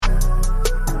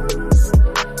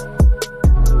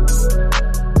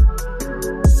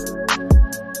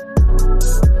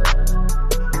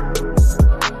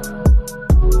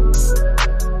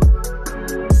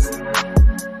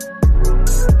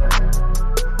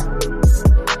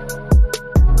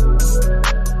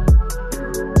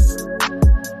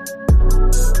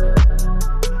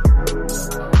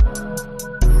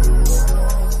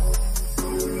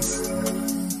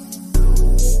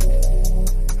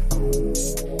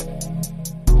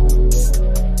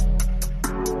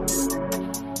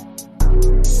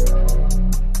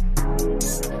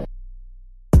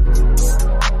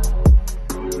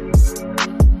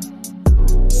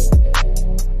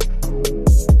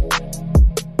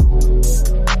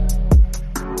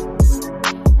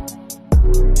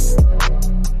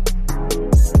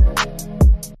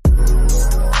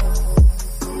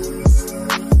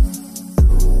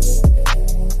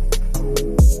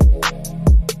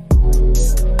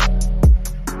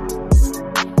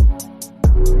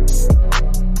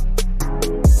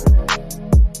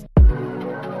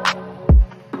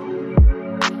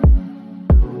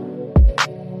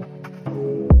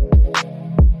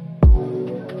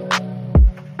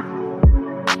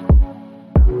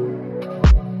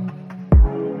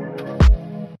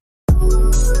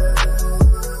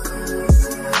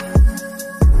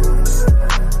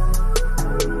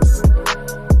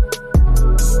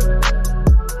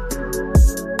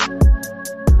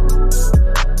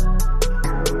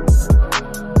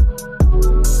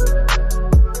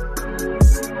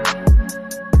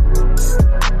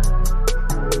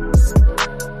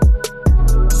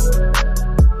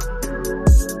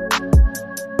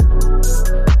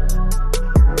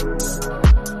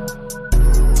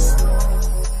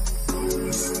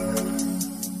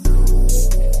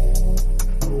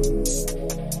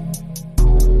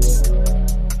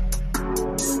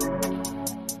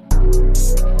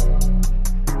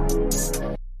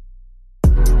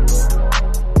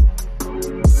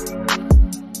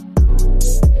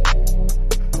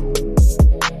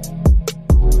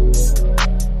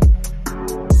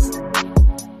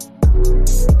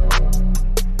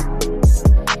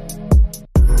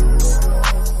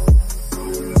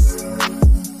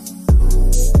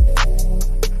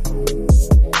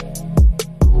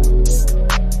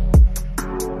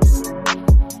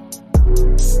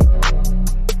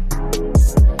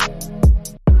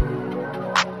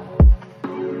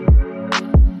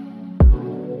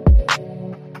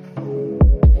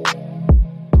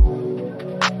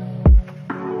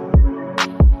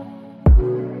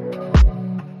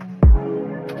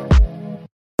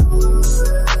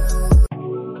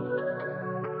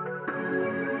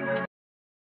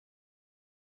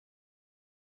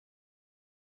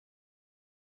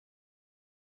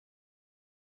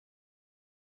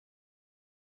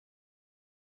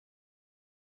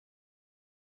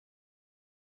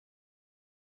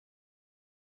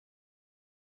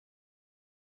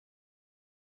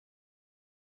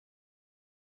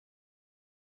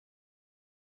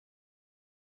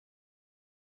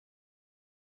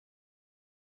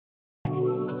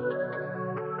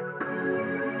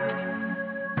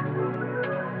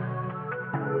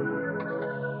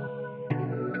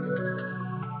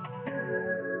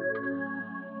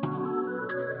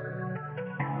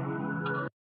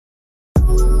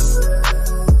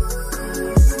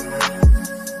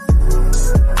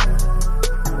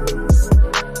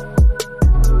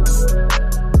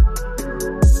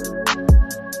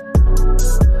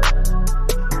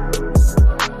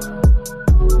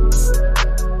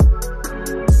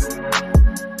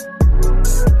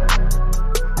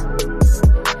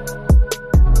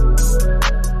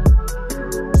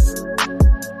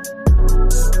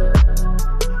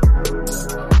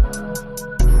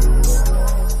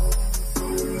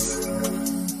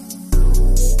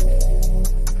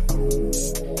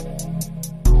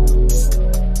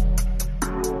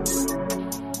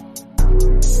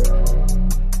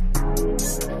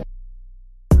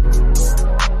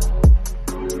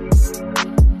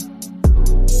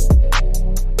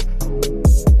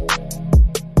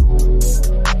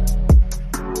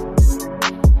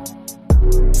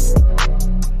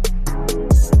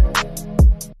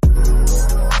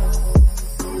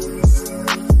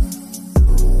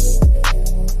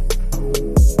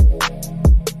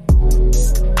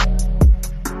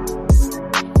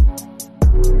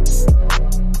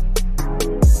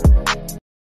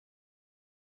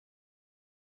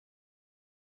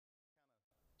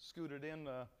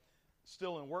here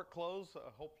still in work clothes. I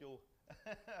hope you'll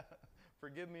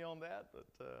forgive me on that,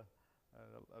 but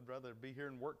I'd rather be here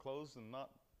in work clothes than not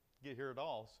get here at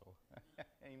all. So,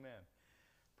 amen.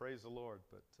 Praise the Lord.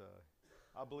 But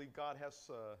I believe God has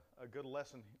a good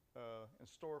lesson in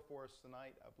store for us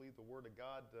tonight. I believe the Word of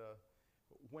God,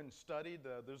 when studied,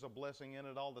 there's a blessing in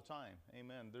it all the time.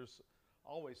 Amen. There's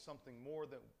always something more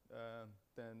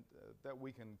that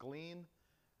we can glean.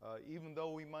 Even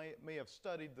though we may have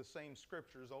studied the same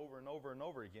scriptures over and over and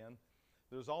over again,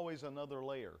 there's always another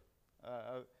layer.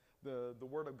 The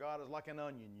Word of God is like an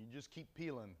onion. You just keep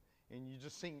peeling, and you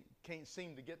just can't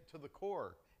seem to get to the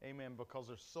core. Amen, because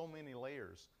there's so many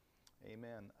layers.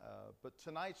 Amen. But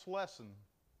tonight's lesson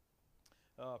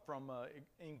from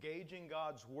Engaging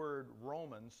God's Word,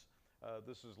 Romans,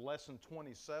 this is lesson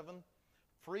 27,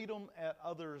 Freedom at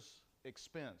Others'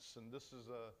 Expense. And this is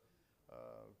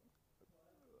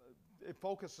it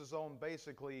focuses on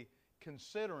basically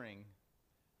considering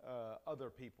other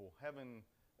people, having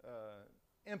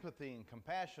empathy and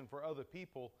compassion for other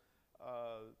people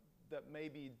that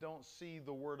maybe don't see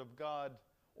the Word of God,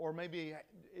 or maybe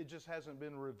it just hasn't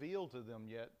been revealed to them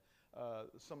yet,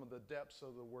 some of the depths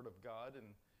of the Word of God.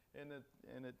 And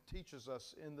it teaches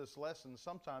us in this lesson,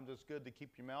 sometimes it's good to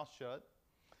keep your mouth shut.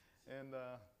 And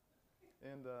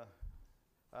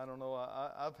I don't know,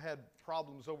 I've had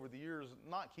problems over the years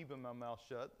not keeping my mouth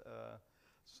shut.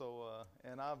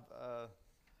 And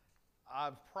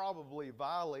I've probably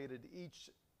violated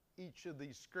each of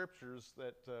these scriptures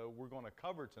that we're going to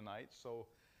cover tonight. So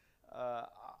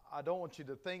I don't want you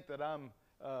to think that I'm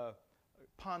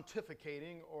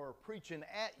pontificating or preaching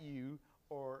at you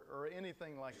or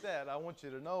anything like that. I want you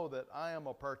to know that I am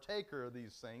a partaker of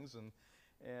these things,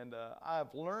 and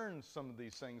I've learned some of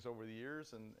these things over the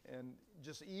years, and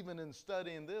just even in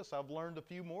studying this, I've learned a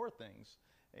few more things.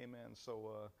 Amen.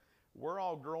 So we're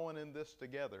all growing in this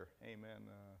together. Amen.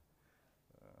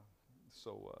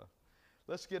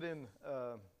 Let's get in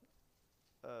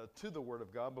to the Word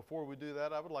of God. Before we do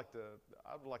that, I would like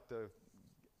to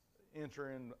enter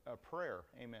in a prayer.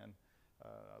 Amen.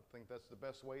 I think that's the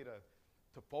best way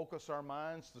to focus our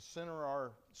minds, to center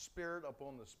our spirit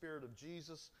upon the Spirit of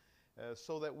Jesus,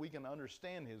 so that we can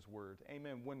understand His Word.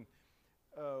 Amen.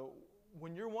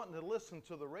 When you're wanting to listen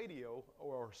to the radio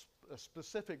or a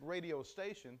specific radio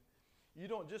station, you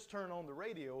don't just turn on the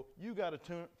radio. You got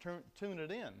to tune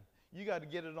it in. You got to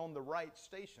get it on the right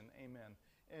station. Amen.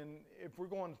 And if we're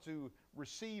going to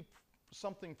receive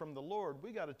something from the Lord,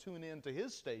 we got to tune in to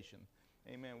His station.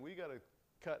 Amen. We got to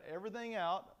cut everything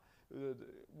out.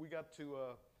 We got to,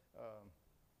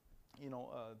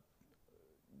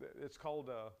 it's called,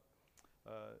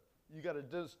 you got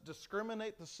to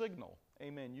discriminate the signal.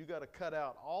 Amen. You got to cut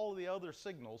out all the other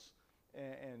signals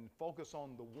and focus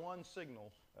on the one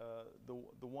signal,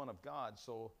 the one of God.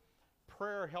 So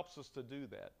prayer helps us to do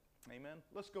that. Amen.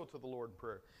 Let's go to the Lord in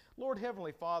prayer. Lord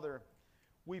Heavenly Father,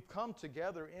 we've come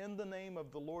together in the name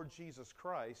of the Lord Jesus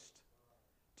Christ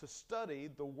to study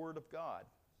the Word of God.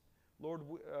 Lord,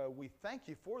 we thank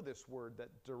You for this Word that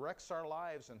directs our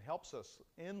lives and helps us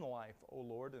in life, oh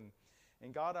Lord.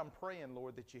 And God, I'm praying,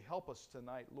 Lord, that You help us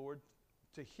tonight, Lord,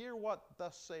 to hear what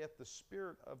thus saith the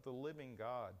Spirit of the living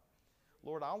God.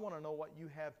 Lord, I want to know what You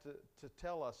have to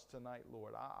tell us tonight,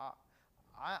 Lord.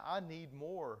 I need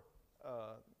more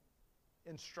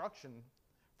instruction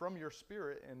from Your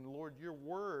Spirit, and Lord, Your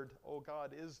Word, oh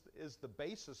God, is the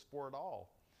basis for it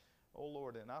all. Oh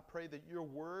Lord, and I pray that Your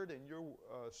Word and Your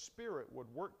Spirit would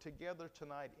work together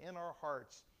tonight in our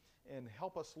hearts and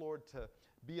help us, Lord, to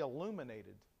be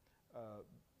illuminated,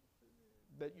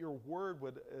 that Your Word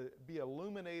would be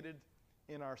illuminated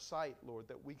in our sight, Lord,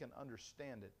 that we can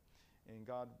understand it. And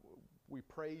God, we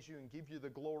praise You and give You the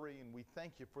glory, and we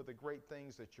thank You for the great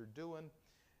things that You're doing.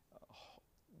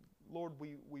 Lord,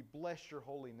 we bless Your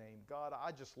holy name. God,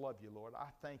 I just love You, Lord. I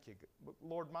thank You.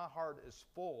 Lord, my heart is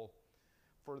full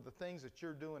for the things that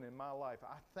You're doing in my life.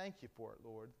 I thank You for it,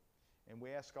 Lord. And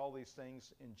we ask all these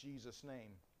things in Jesus'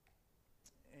 name.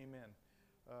 Amen.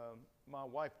 My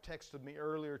wife texted me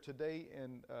earlier today,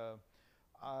 and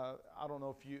I don't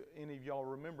know if any of y'all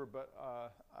remember, but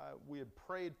we had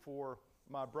prayed for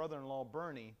my brother-in-law,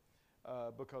 Bernie,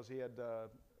 because he had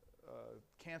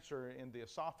cancer in the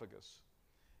esophagus.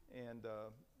 And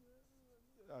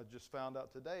I just found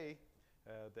out today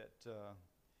that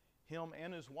him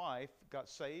and his wife got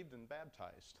saved and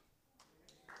baptized.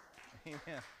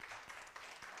 Amen.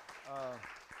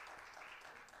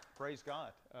 Praise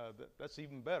God. That's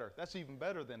even better. That's even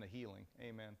better than a healing.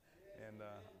 Amen. And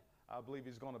I believe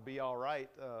he's going to be all right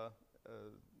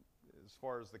as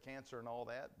far as the cancer and all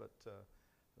that. But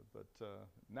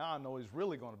now I know he's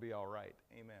really going to be all right.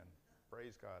 Amen.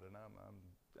 Praise God. And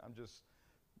I'm just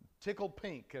tickled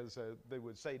pink, as they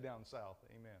would say down south.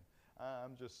 Amen.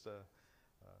 I'm just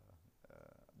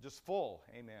full.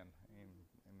 Amen. Amen.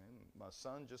 My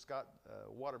son just got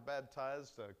water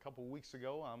baptized a couple weeks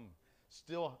ago. I'm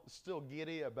still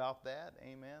giddy about that.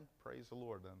 Amen. Praise the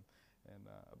Lord. And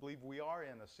I believe we are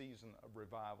in a season of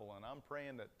revival, and I'm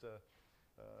praying that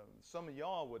some of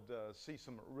y'all would see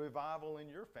some revival in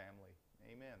your family.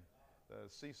 Amen.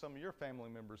 See some of your family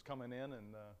members coming in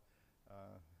and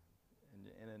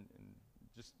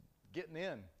just getting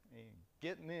in.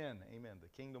 Amen. The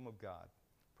kingdom of God.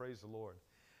 Praise the Lord.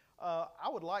 I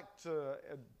would like to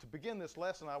begin this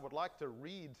lesson, I would like to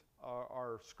read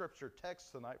our scripture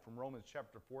text tonight from Romans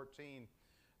chapter 14,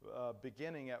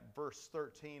 beginning at verse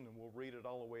 13, and we'll read it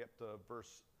all the way up to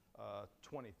verse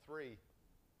 23.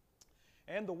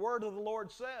 And the word of the Lord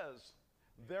says,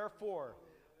 "Therefore,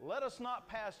 let us not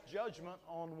pass judgment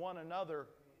on one another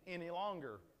any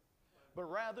longer, but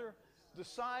rather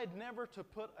decide never to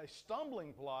put a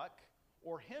stumbling block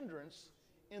or hindrance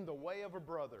in the way of a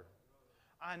brother.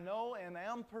 I know and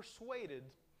am persuaded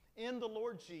in the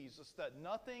Lord Jesus that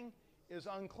nothing is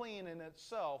unclean in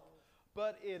itself,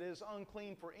 but it is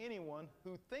unclean for anyone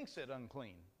who thinks it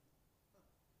unclean.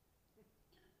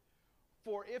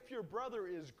 For if your brother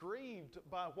is grieved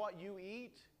by what you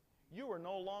eat, you are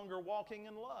no longer walking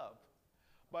in love.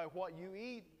 By what you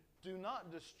eat, do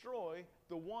not destroy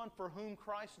the one for whom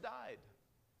Christ died.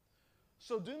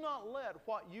 So do not let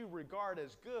what you regard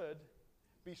as good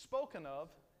be spoken of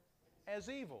as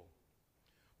evil.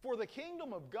 For the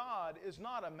kingdom of God is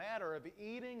not a matter of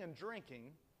eating and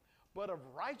drinking, but of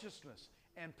righteousness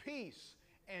and peace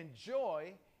and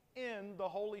joy in the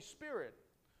Holy Spirit.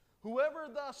 Whoever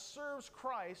thus serves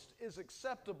Christ is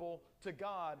acceptable to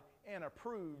God and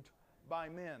approved by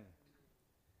men.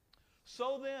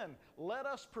 So then, let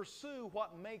us pursue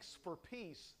what makes for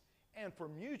peace and for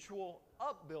mutual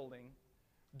upbuilding.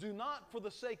 Do not, for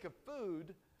the sake of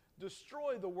food,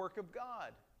 destroy the work of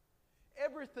God.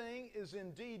 Everything is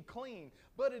indeed clean,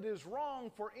 but it is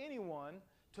wrong for anyone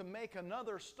to make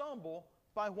another stumble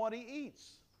by what he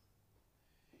eats.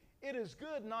 It is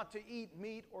good not to eat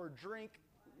meat or drink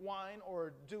wine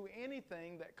or do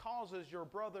anything that causes your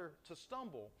brother to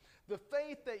stumble. The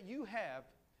faith that you have,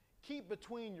 keep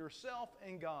between yourself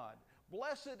and God.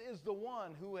 Blessed is the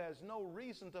one who has no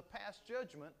reason to pass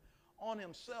judgment on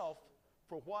himself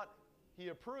for what he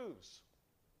approves.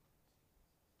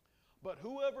 But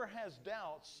whoever has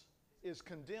doubts is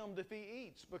condemned if he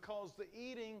eats, because the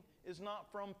eating is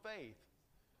not from faith.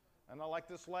 And I like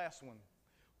this last one.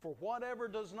 For whatever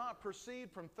does not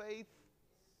proceed from faith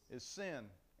is sin.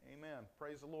 Amen.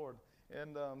 Praise the Lord.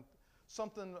 And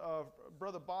something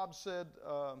Brother Bob said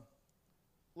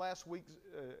last week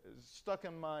stuck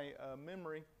in my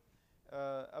memory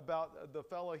about the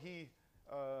fellow he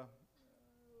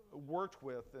worked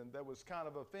with, and that was kind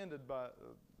of offended by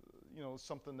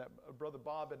something that Brother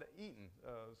Bob had eaten.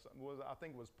 I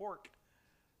think it was pork.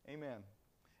 Amen.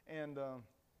 And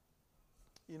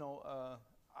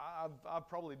I've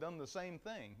probably done the same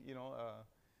thing.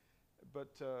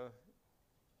 But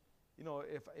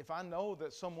if I know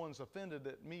that someone's offended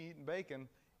at me eating bacon,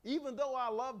 even though I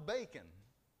love bacon,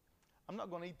 I'm not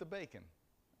going to eat the bacon.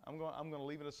 I'm going to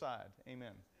leave it aside.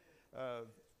 Amen.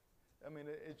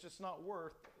 It's just not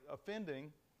worth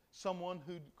offending someone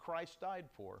who Christ died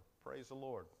for. Praise the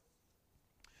Lord.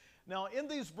 Now, in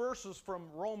these verses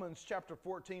from Romans chapter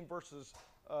 14, verses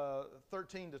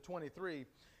 13 to 23,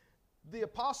 the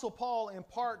Apostle Paul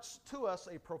imparts to us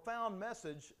a profound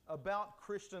message about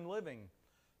Christian living,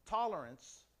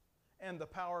 tolerance, and the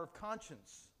power of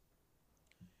conscience.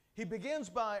 He begins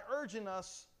by urging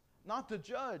us not to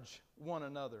judge one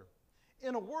another.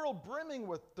 In a world brimming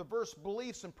with diverse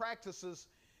beliefs and practices,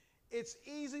 it's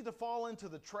easy to fall into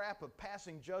the trap of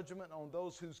passing judgment on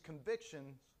those whose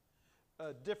convictions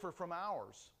differ from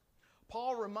ours.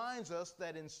 Paul reminds us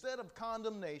that instead of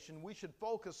condemnation, we should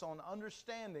focus on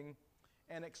understanding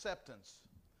and acceptance.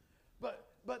 But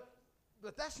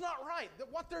that's not right.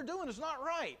 What they're doing is not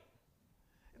right.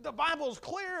 The Bible's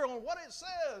clear on what it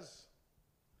says.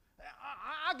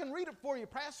 I can read it for you,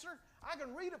 Pastor. I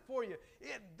can read it for you.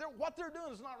 What they're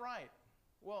doing is not right.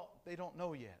 Well, they don't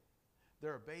know yet.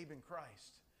 They're a babe in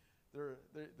Christ.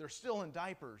 They're still in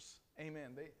diapers.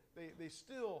 Amen. They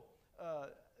still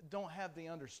don't have the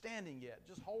understanding yet.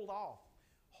 Just hold off.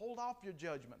 Hold off your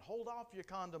judgment. Hold off your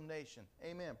condemnation.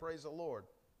 Amen. Praise the Lord.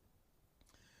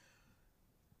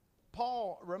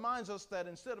 Paul reminds us that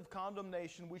instead of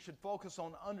condemnation, we should focus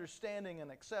on understanding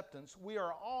and acceptance. We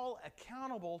are all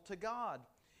accountable to God,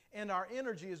 and our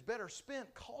energy is better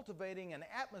spent cultivating an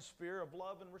atmosphere of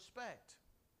love and respect.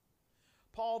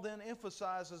 Paul then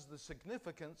emphasizes the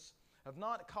significance of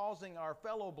not causing our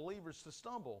fellow believers to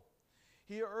stumble.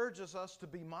 He urges us to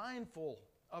be mindful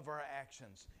of our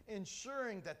actions,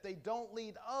 ensuring that they don't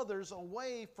lead others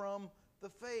away from the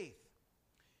faith.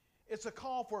 It's a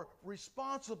call for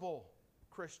responsible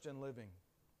Christian living,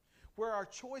 where our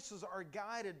choices are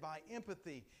guided by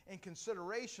empathy and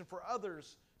consideration for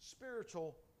others'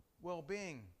 spiritual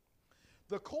well-being.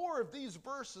 The core of these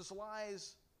verses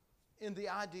lies in the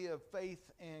idea of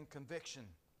faith and conviction.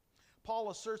 Paul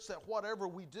asserts that whatever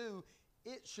we do,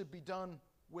 it should be done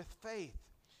with faith.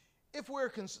 If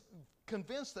we're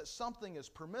convinced that something is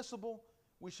permissible,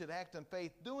 we should act in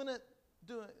faith, doing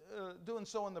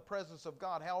so in the presence of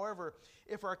God. However,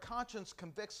 if our conscience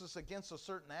convicts us against a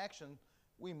certain action,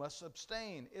 we must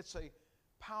abstain. It's a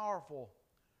powerful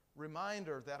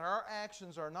reminder that our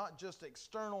actions are not just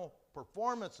external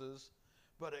performances,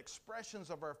 but expressions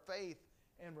of our faith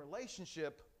and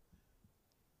relationship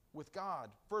with God.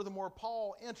 Furthermore,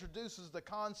 Paul introduces the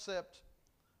concept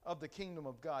of the kingdom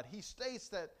of God. He states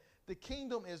that the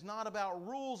kingdom is not about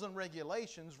rules and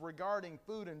regulations regarding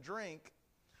food and drink,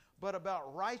 but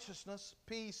about righteousness,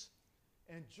 peace,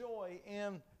 and joy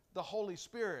in the Holy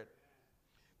Spirit.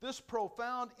 This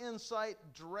profound insight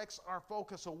directs our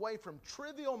focus away from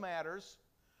trivial matters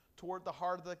toward the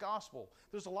heart of the gospel.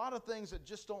 There's a lot of things that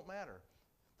just don't matter.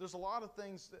 There's a lot of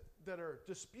things that are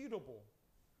disputable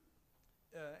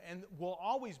and will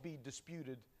always be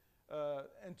disputed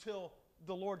until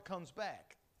the Lord comes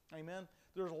back. Amen?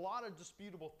 There's a lot of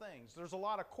disputable things. There's a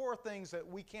lot of core things that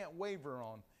we can't waver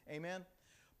on. Amen?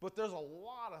 But there's a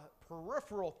lot of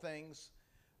peripheral things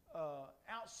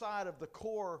outside of the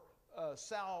core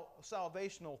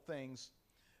salvational things.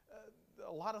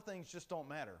 A lot of things just don't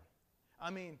matter. I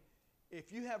mean,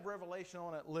 if you have revelation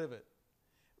on it, live it.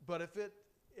 But if it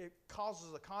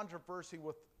causes a controversy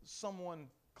with someone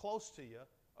close to you,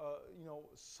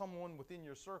 someone within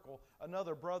your circle,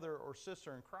 another brother or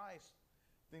sister in Christ,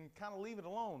 then kind of leave it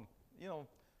alone.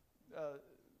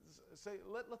 Say,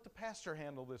 let the pastor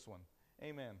handle this one.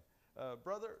 Amen.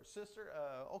 Brother, sister,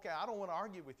 okay, I don't want to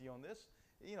argue with you on this.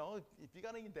 If you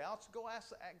got any doubts, go ask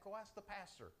the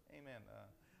pastor. Amen.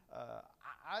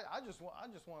 I just want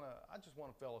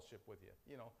to fellowship with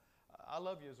you. I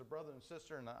love you as a brother and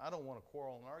sister, and I don't want to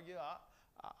quarrel and argue.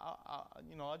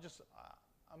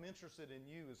 I'm interested in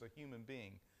you as a human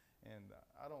being, and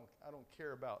I don't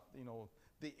care about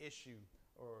the issue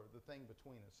or the thing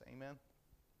between us. Amen.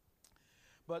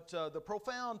 But the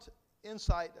profound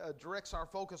insight directs our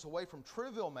focus away from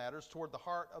trivial matters toward the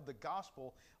heart of the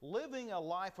gospel, living a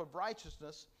life of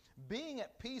righteousness, being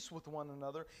at peace with one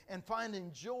another, and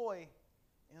finding joy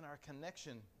in our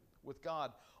connection with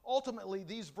God. Ultimately,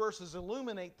 these verses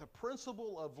illuminate the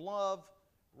principle of love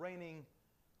reigning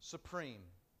supreme.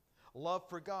 Love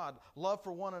for God, love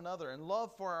for one another, and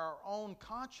love for our own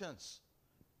conscience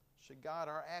should guide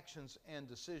our actions and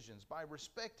decisions. By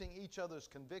respecting each other's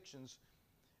convictions,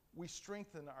 we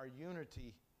strengthen our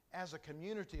unity as a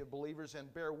community of believers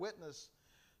and bear witness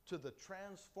to the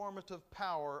transformative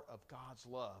power of God's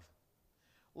love.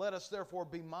 Let us therefore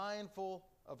be mindful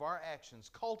of our actions,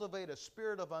 cultivate a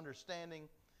spirit of understanding.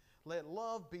 Let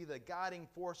love be the guiding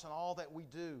force in all that we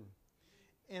do.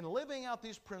 In living out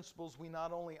these principles, we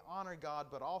not only honor God,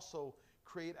 but also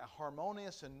create a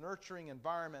harmonious and nurturing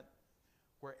environment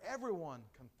where everyone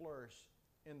can flourish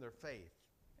in their faith.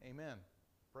 Amen.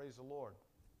 Praise the Lord.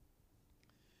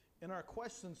 In our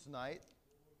questions tonight,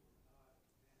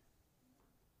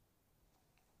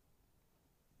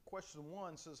 question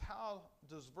 1 says, how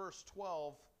does verse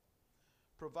 12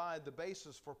 provide the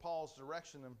basis for Paul's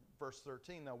direction in verse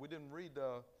 13? Now, we didn't read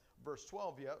verse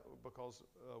 12 yet because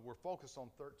we're focused on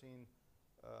 13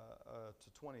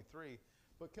 to 23.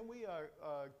 But can we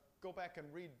go back and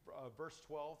read verse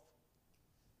 12?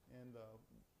 And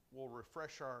we'll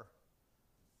refresh our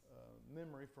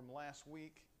memory from last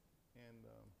week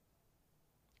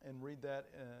and read that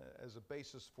as a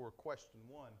basis for question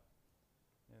 1.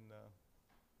 And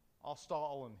I'll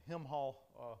stall and hymn haul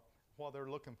while they're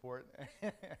looking for it.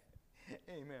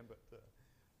 Amen. But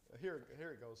here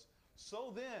it goes.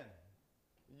 So then,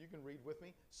 you can read with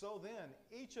me. So then,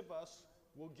 each of us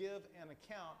will give an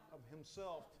account of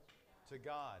himself to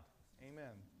God.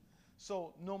 Amen.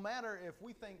 So no matter if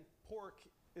we think pork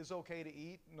is okay to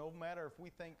eat, no matter if we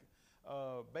think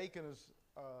bacon is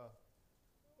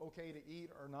okay to eat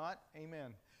or not,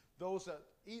 amen. Those that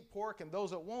eat pork and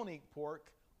those that won't eat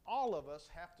pork, all of us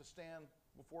have to stand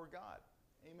before God.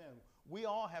 Amen. We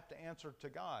all have to answer to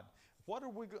God. What are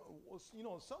we?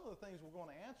 Some of the things we're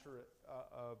going to answer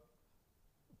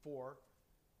for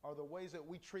are the ways that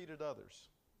we treated others.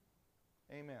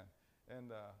 Amen.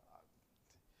 And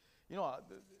You know,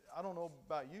 I don't know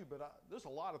about you, but there's a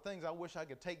lot of things I wish I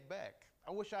could take back.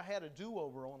 I wish I had a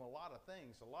do-over on a lot of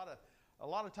things. A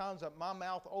lot of times that my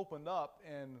mouth opened up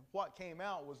and what came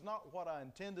out was not what I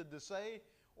intended to say,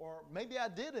 or maybe I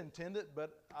did intend it,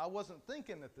 but I wasn't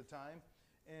thinking at the time.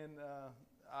 And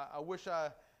I wish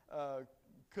I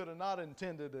could have not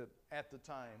intended it at the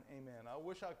time. Amen. I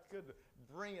wish I could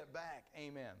bring it back.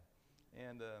 Amen.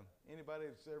 And anybody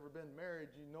that's ever been married,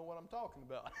 you know what I'm talking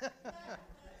about.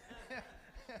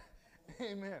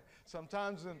 Amen.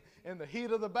 Sometimes in the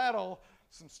heat of the battle,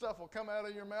 some stuff will come out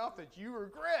of your mouth that you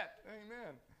regret.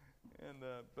 Amen. And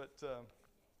but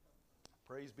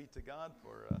praise be to God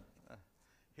for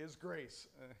His grace.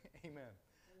 Amen.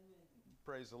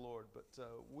 Praise the Lord. But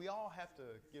we all have to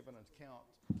give an account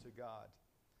to God.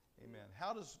 Amen.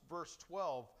 How does verse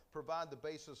 12 provide the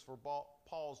basis for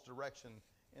Paul's direction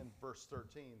in verse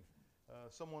 13?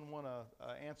 Someone want to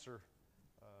answer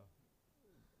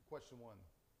question 1?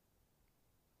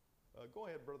 Go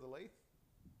ahead, Brother Lath.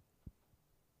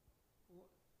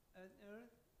 On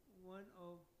earth, one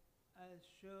of as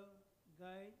sure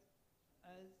guide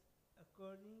as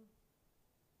according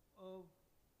of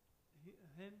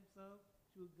himself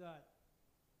to God.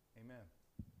 Amen.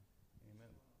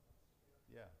 Amen.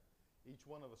 Yeah. Each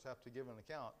one of us have to give an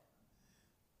account.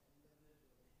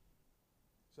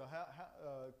 So how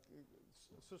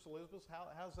Sister Elizabeth,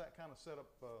 how's that kind of set up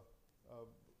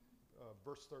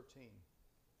verse 13?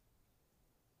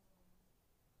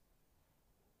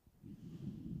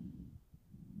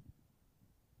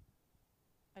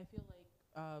 I feel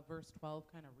like verse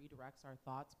 12 kind of redirects our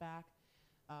thoughts back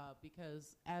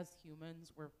because as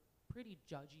humans, we're pretty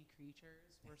judgy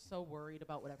creatures. We're so worried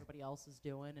about what everybody else is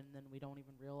doing, and then we don't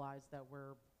even realize that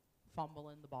we're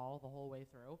fumbling the ball the whole way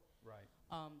through. Right.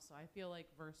 So I feel like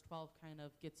verse 12 kind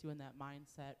of gets you in that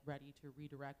mindset, ready to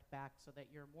redirect back so that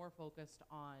you're more focused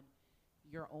on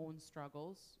your own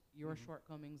struggles, your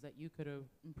shortcomings that you could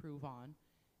improve on,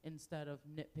 instead of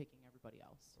nitpicking everybody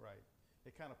else. Right.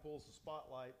 It kind of pulls the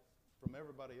spotlight from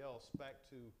everybody else back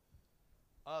to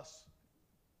us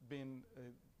being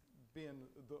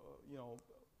the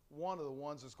one of the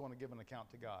ones that's going to give an account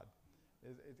to God.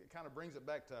 It kind of brings it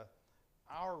back to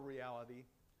our reality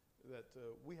that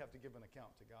we have to give an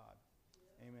account to God.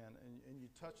 Amen. And you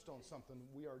touched on something.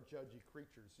 We are judgy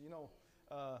creatures. You know,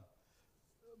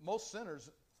 most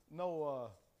sinners know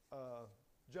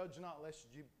judge not lest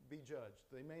you be judged.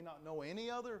 They may not know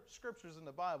any other scriptures in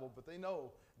the Bible, but they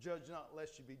know judge not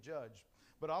lest you be judged.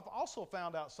 But I've also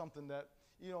found out something that,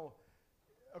 you know,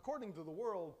 according to the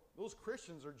world, those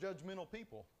Christians are judgmental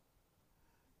people.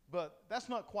 But that's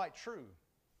not quite true.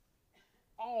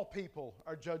 All people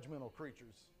are judgmental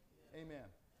creatures. Amen.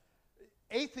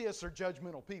 Atheists are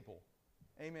judgmental people.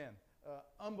 Amen.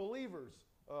 Unbelievers,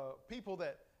 people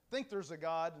that think there's a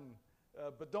God and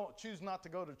but don't choose not to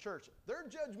go to church, they're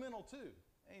judgmental too.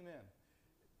 Amen.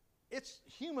 It's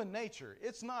human nature.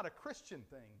 It's not a Christian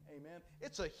thing. Amen.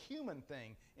 It's a human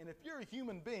thing. And if you're a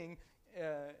human being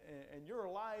and you're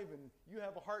alive and you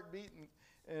have a heartbeat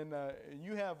and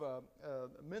you have a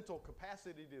mental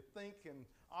capacity to think and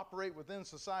operate within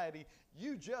society,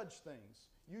 you judge things.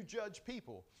 You judge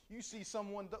people. You see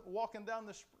someone walking down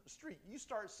the street, you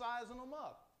start sizing them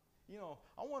up. You know,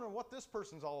 I wonder what this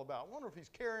person's all about. I wonder if he's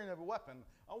carrying a weapon.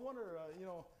 I wonder,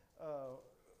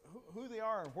 who they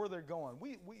are and where they're going.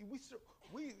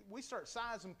 We start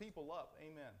sizing people up.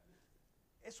 Amen.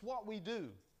 It's what we do.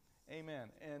 Amen.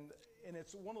 And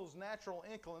it's one of those natural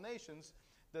inclinations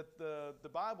that the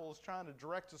Bible is trying to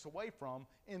direct us away from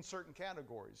in certain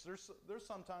categories. There's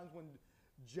sometimes when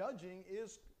judging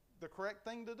is the correct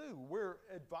thing to do. We're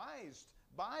advised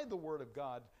by the Word of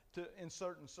God to, in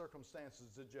certain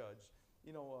circumstances, to judge.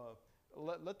 You know,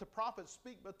 let the prophets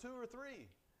speak but 2 or 3,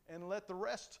 and let the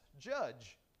rest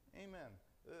judge. Amen.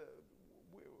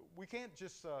 We can't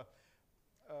just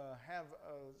have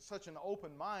such an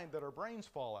open mind that our brains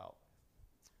fall out.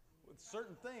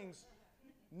 Certain things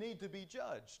need to be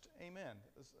judged. Amen.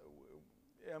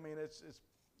 I mean,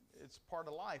 it's part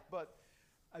of life, but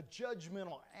a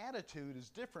judgmental attitude is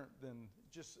different than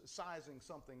just sizing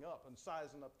something up and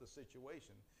sizing up the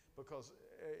situation. Because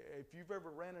if you've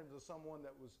ever ran into someone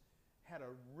that had a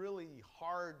really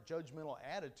hard judgmental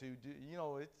attitude, you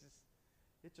know,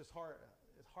 it's just hard.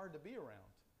 It's hard to be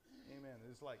around. Amen.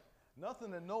 It's like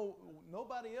nothing and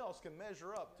nobody else can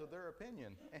measure up to their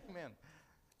opinion. Amen.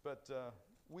 But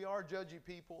we are judgy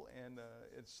people, and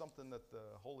it's something that the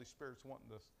Holy Spirit's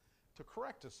wanting us to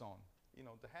correct us on. You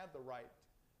know, to have the right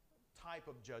type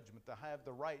of judgment, to have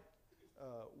the right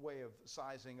way of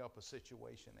sizing up a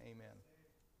situation. Amen.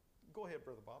 Go ahead,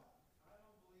 Brother Bob. I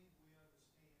don't believe we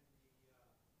understand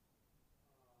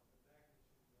the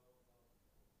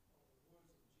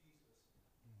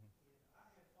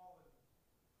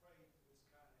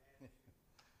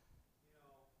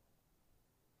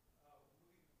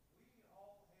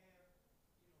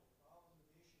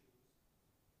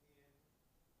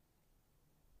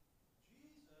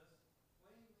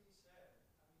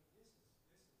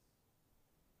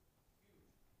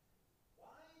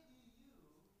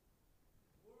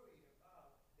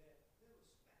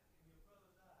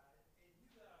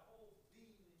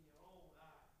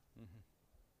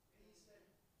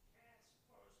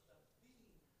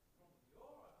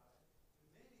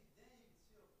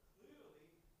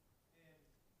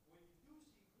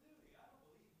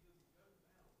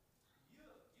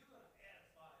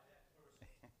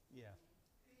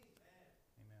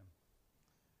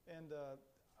And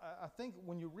I think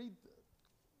when you read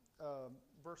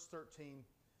verse 13,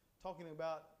 talking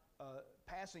about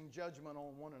passing judgment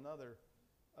on one another,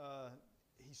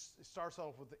 he starts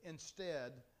off with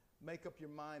instead, make up your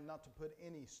mind not to put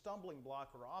any stumbling block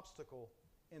or obstacle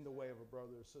in the way of a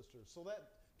brother or sister. So that,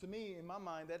 to me, in my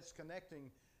mind, that's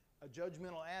connecting a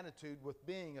judgmental attitude with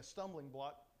being a stumbling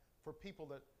block for people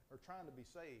that are trying to be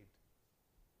saved.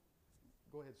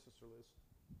 Go ahead, Sister Liz.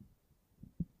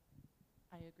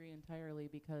 I agree entirely,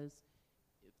 because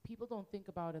people don't think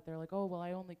about it. They're like, oh, well,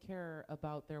 I only care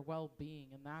about their well-being,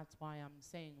 and that's why I'm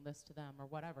saying this to them or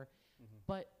whatever. Mm-hmm.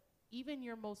 But even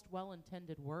your most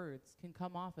well-intended words can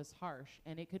come off as harsh,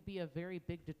 and it could be a very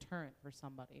big deterrent for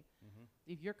somebody. Mm-hmm.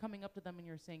 If you're coming up to them and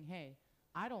you're saying, hey,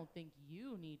 I don't think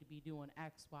you need to be doing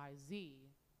X, Y, Z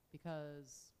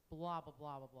because blah, blah,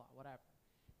 blah, blah, blah, whatever.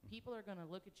 Mm-hmm. People are going to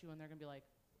look at you and they're going to be like,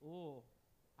 oh,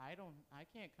 I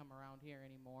can't come around here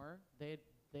anymore.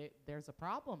 There's a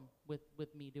problem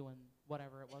with me doing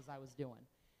whatever it was I was doing.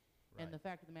 Right. And the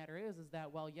fact of the matter is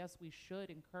that, well, yes, we should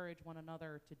encourage one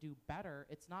another to do better.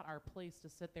 It's not our place to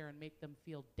sit there and make them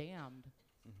feel damned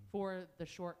for the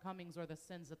shortcomings or the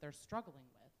sins that they're struggling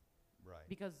with. Right.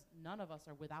 Because none of us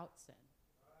are without sin.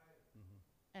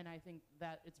 And I think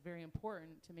that it's very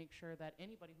important to make sure that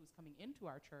anybody who's coming into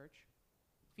our church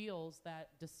feels that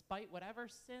despite whatever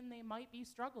sin they might be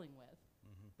struggling with,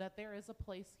 that there is a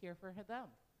place here for them,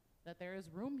 that there is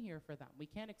room here for them. We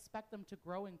can't expect them to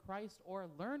grow in Christ or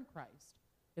learn Christ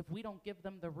if we don't give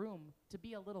them the room to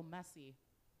be a little messy,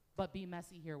 but be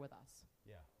messy here with us.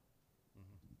 Yeah.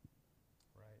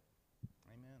 Right.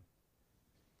 Amen.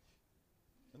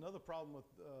 Another problem with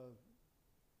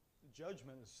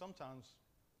judgment is sometimes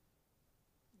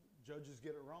judges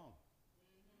get it wrong.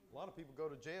 A lot of people go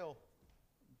to jail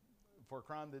for a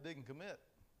crime they didn't commit.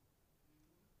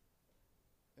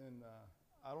 And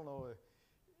I don't know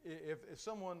if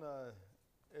someone,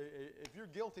 if you're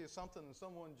guilty of something and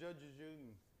someone judges you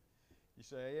and you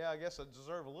say, yeah, I guess I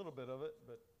deserve a little bit of it,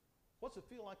 but what's it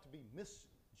feel like to be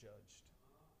misjudged?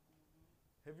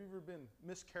 Have you ever been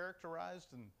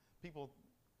mischaracterized and people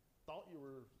thought you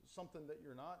were something that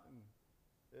you're not, and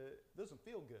it doesn't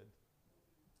feel good?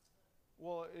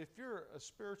 Well, if you're a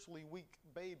spiritually weak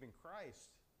babe in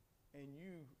Christ and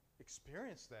you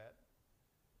experience that,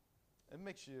 it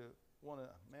makes you want to,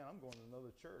 man, I'm going to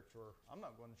another church, or I'm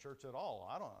not going to church at all.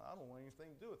 I don't want anything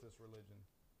to do with this religion.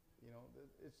 You know,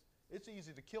 it's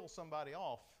easy to kill somebody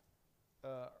off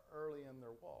early in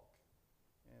their walk,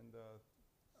 and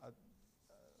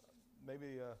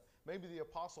maybe the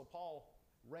Apostle Paul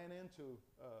ran into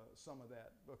some of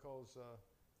that because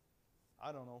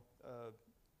I don't know.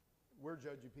 We're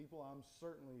judgy people. I'm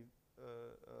certainly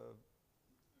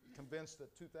convinced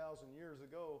that 2,000 years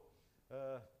ago,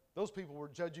 those people were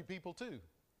judgy people too.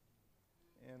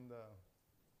 And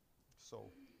so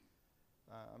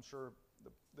I'm sure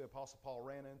the Apostle Paul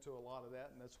ran into a lot of that,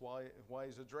 and that's why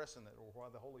he's addressing it, or why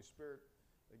the Holy Spirit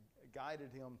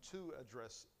guided him to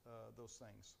address those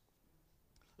things.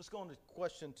 Let's go on to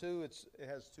question 2. It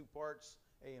has 2 parts,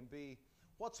 A and B.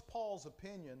 What's Paul's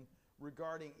opinion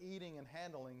regarding eating and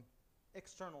handling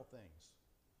external things?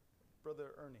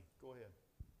 Brother Ernie, go ahead.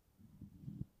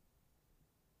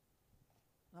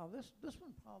 Now, this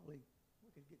one probably we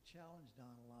could get challenged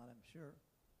on a lot, I'm sure.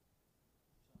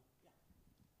 So, yeah.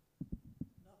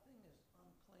 Nothing is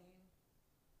unclean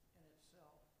in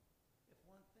itself. If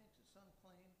one thinks it's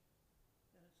unclean,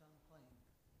 then it's unclean.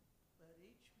 Let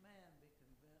each man be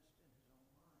convinced in his own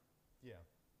mind. Yeah.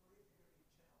 What do you hear you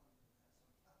challenging that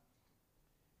sometimes?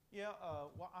 Yeah,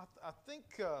 well, I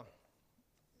think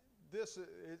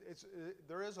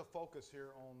there is a focus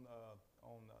here on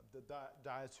the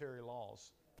dietary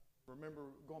laws. Remember,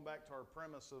 going back to our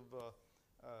premise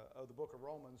of the book of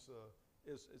Romans,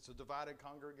 it's a divided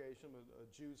congregation with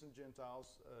Jews and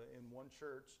Gentiles in one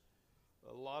church.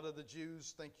 A lot of the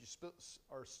Jews think you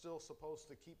are still supposed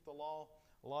to keep the law.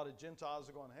 A lot of Gentiles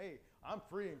are going, hey, I'm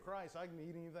free in Christ. I can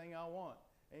eat anything I want.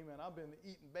 Amen. I've been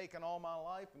eating bacon all my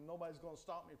life, and nobody's going to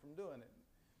stop me from doing it.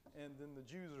 And then the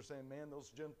Jews are saying, man,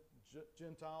 those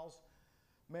Gentiles,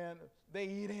 man, they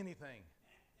eat anything.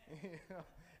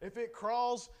 If it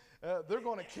crawls, they're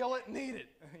going to kill it and eat it.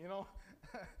 You know,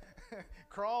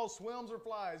 crawls, swims, or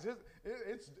flies.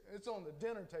 It's on the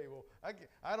dinner table.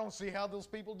 I don't see how those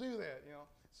people do that. You know,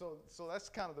 so that's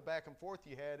kind of the back and forth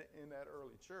you had in that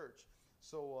early church.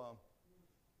 So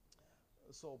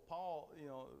Paul, you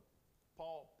know,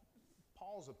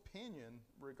 Paul's opinion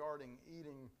regarding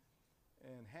eating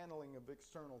and handling of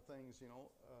external things, you know,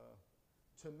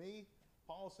 to me,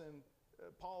 Paul's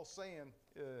saying,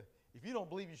 if you don't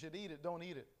believe you should eat it, don't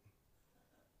eat it.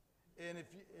 And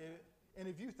And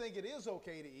if you think it is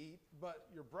okay to eat, but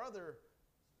your brother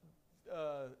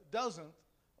doesn't,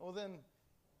 well then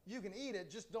you can eat it.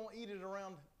 Just don't eat it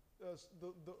around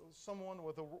someone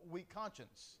with a weak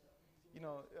conscience.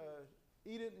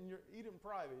 Eat it in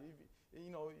private.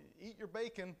 Eat your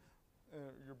bacon,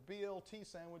 your BLT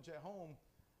sandwich at home,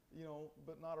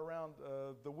 but not around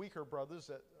the weaker brothers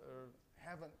that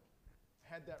haven't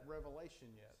had that revelation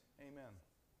yet. Amen.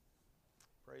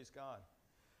 Praise God.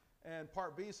 And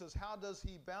part B says, how does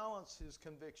he balance his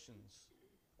convictions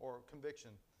or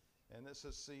conviction? And this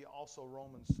is, see, also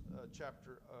Romans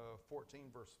chapter 14,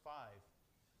 verse 5.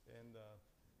 And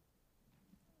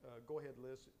go ahead,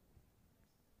 Liz.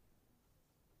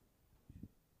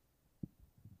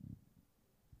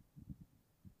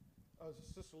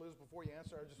 Sister Liz, before you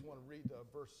answer, I just want to read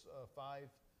verse 5.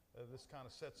 This kind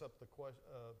of sets up the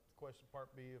question,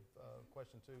 part B of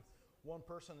question 2. One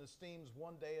person esteems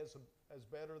one day as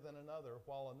better than another,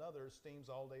 while another esteems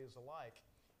all days alike.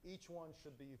 Each one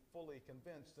should be fully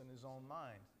convinced in his own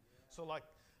mind. So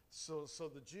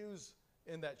the Jews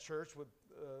in that church would,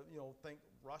 think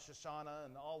Rosh Hashanah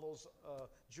and all those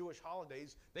Jewish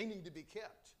holidays, they need to be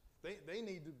kept. They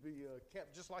need to be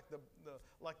kept just like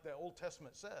the Old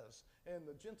Testament says. And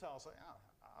the Gentiles say,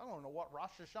 I don't know what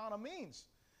Rosh Hashanah means.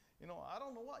 I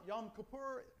don't know what Yom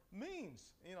Kippur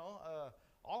means.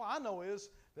 All I know is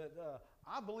that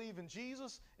I believe in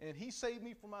Jesus, and He saved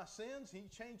me from my sins. He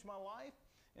changed my life,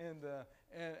 and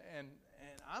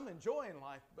I'm enjoying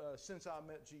life since I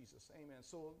met Jesus. Amen.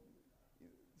 So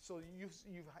you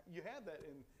have that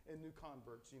in new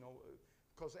converts,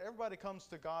 because everybody comes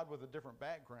to God with a different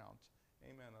background.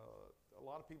 Amen. A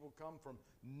lot of people come from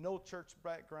no church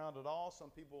background at all. Some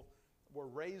people were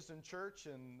raised in church,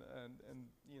 and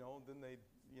then they,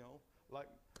 like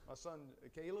my son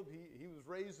Caleb, he was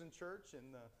raised in church,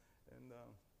 and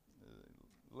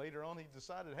later on he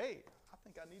decided, hey, I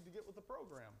think I need to get with the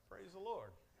program. Praise the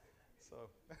Lord. So,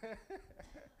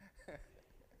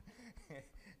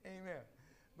 amen.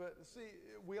 But see,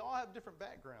 we all have different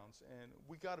backgrounds, and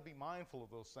we got to be mindful of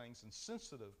those things and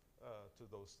sensitive to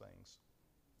those things.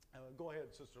 Go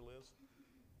ahead, Sister Liz.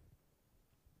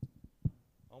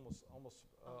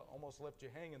 Almost left you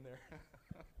hanging there.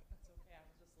 That's okay. I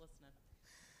was just listening.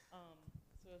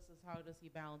 So this is, how does he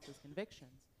balance his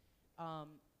convictions?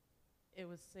 It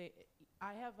was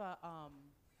I have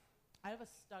a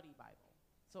study Bible.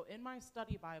 So in my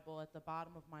study Bible, at the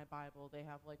bottom of my Bible, they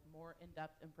have like more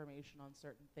in-depth information on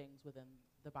certain things within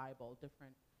the Bible,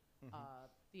 different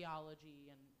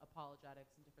theology and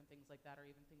apologetics and different things like that, or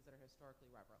even things that are historically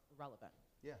relevant.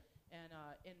 Yeah. And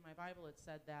in my Bible, it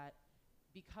said that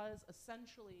because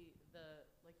essentially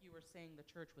like you were saying, the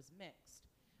church was mixed.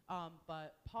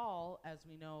 But Paul, as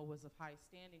we know, was of high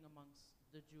standing amongst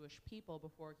the Jewish people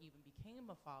before he even became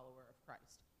a follower of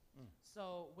Christ.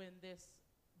 So when this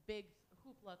big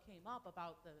hoopla came up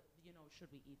about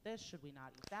should we eat this, should we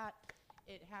not eat that,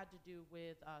 it had to do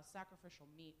with sacrificial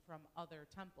meat from other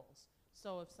temples.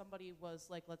 So if somebody was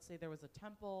like, let's say there was a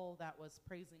temple that was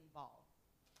praising Baal,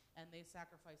 and they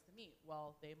sacrificed the meat,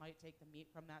 well, they might take the meat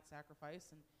from that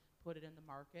sacrifice and put it in the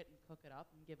market and cook it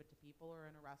up and give it to people, or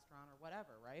in a restaurant or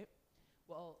whatever, right?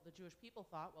 Well, the Jewish people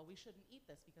thought, well, we shouldn't eat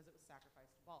this because it was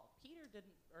sacrificed to Baal.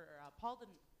 Paul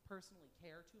didn't personally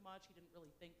care too much. He didn't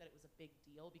really think that it was a big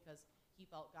deal because he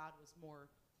felt God was more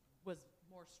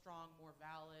strong, more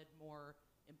valid, more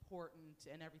important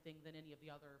and everything than any of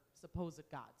the other supposed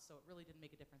gods. So it really didn't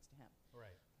make a difference to him.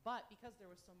 Right. But because there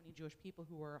were so many Jewish people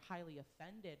who were highly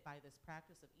offended by this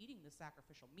practice of eating the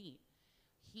sacrificial meat,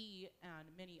 he and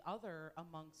many other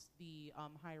amongst the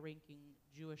high-ranking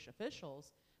Jewish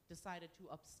officials decided to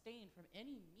abstain from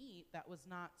any meat that was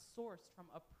not sourced from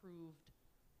approved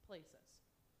places,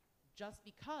 just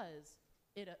because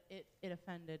it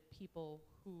offended people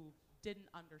who didn't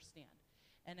understand.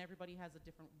 And everybody has a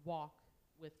different walk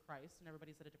with Christ, and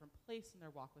everybody's at a different place in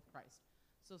their walk with Christ.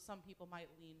 So some people might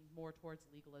lean more towards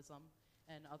legalism,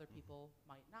 and other people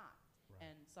might not. Right.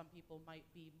 And some people might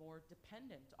be more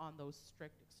dependent on those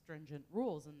strict, stringent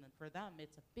rules, and then for them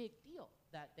it's a big deal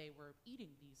that they were eating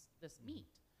this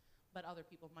meat. But other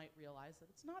people might realize that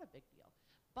it's not a big deal.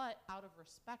 But out of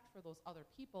respect for those other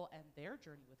people and their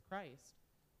journey with Christ,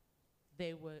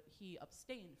 he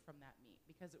abstained from that meat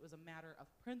because it was a matter of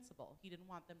principle. He didn't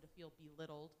want them to feel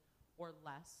belittled or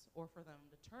less, or for them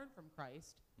to turn from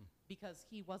Christ because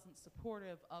he wasn't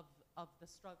supportive of the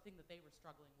thing that they were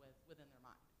struggling with within their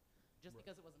mind. Just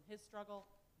because it wasn't his struggle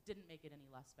didn't make it any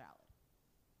less valid.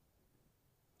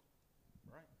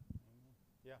 Right.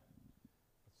 Yeah.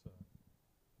 That's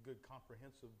a good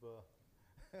comprehensive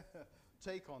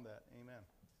take on that. Amen.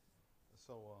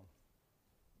 So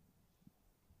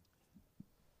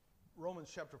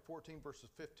Romans chapter 14, verses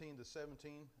 15 to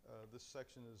 17. This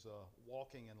section is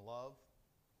walking in love.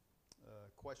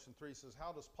 Question 3 says,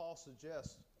 how does Paul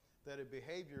suggest that a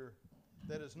behavior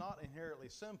that is not inherently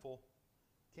sinful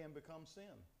can become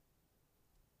sin?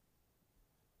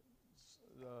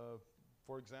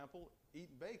 For example,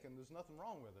 eating bacon, there's nothing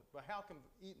wrong with it. But how can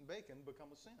eating bacon become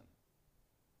a sin?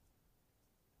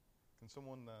 Can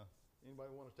someone, anybody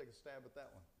want to take a stab at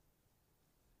that one?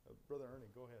 Brother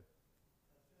Ernie, go ahead.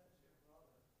 That's your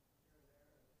brother. You're there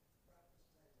at the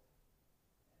breakfast table,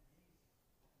 and he's a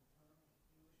confirmed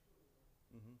Jewish believer,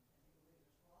 Mm-hmm. and he believes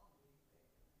it's wrong to eat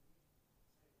bacon, and you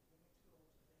say, give me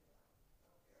tools to take it out. I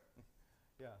don't care.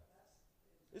 Yeah,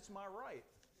 That's it's my right.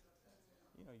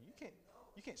 You know, you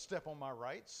can't step on my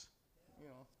rights. You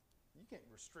know, you can't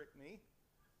restrict me.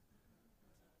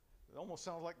 It almost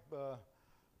sounds like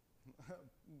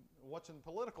watching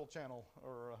political channel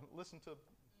or listen to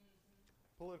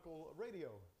political radio.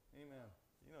 Amen.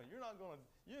 You know, you're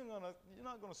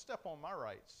not gonna step on my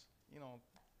rights. You know,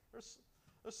 there's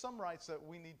some rights that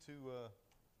we need to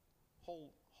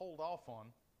hold off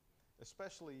on,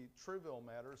 especially trivial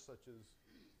matters such as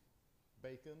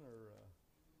bacon or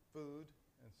food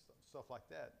and stuff like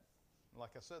that.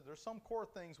 Like I said, there's some core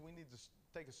things we need to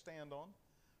take a stand on,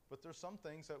 but there's some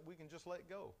things that we can just let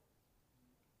go.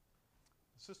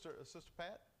 Sister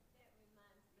Pat? That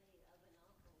reminds me of an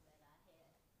uncle that I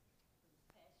had who's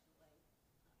passed away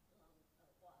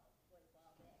way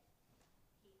while back.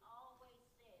 He always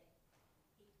said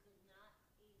he could not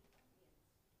eat onions.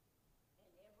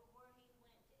 And everywhere he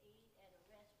went to eat at a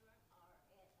restaurant or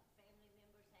at a family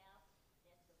member's house,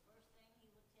 that's the first thing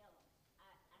he would tell them.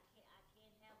 I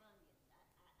can't have onions. I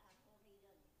won't eat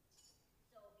onions.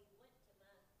 So he went to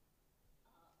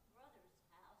my brother's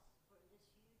house for this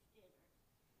huge dinner,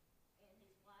 and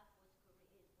his wife was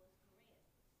Korean. So she made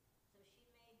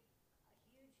a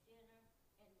huge dinner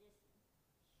and this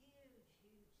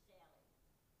huge salad.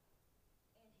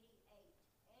 And he ate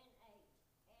and ate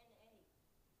and ate.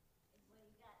 And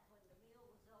when the meal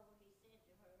was over, he said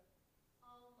to her,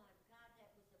 "Oh my God,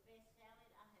 that was the best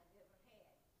salad I have ever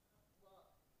had." Well,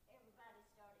 everybody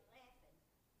started laughing,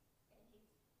 and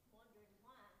he's wondering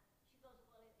why. She goes,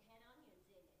 "Well, it had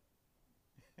onions in it."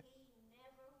 He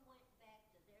never went back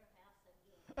to their house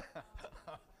again.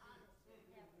 Honestly,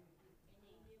 never. And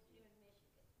he lived here in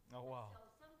Michigan. Oh, wow. So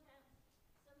sometimes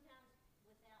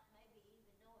without maybe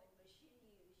even knowing, but she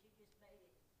knew. She just made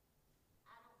it,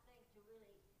 I don't think to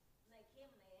really make him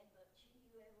mad, but she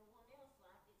knew everyone else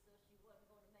liked it, so she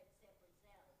wasn't going to make separate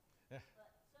salads. Yeah.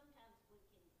 But sometimes we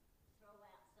can throw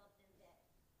out something that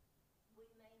we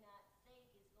may not think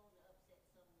is going to upset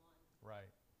someone, Right.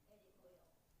 and it will.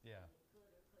 Yeah. And it could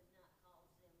or could not cause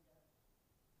them to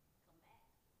come back.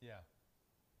 Yeah.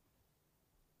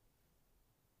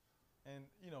 And,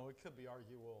 you know, it could be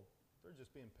argued, well, they're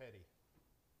just being petty.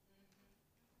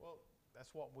 Well,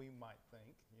 that's what we might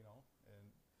think, you know,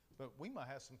 but we might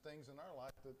have some things in our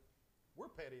life that we're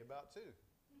petty about too.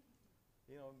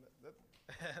 You know,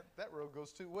 that road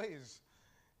goes two ways,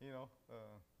 you know.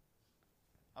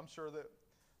 I'm sure that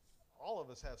all of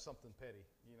us have something petty,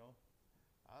 you know.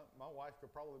 My wife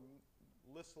could probably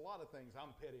list a lot of things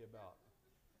I'm petty about.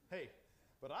 Hey,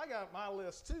 but I got my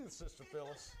list too, Sister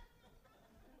Phyllis.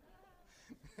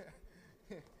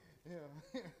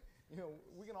 You know,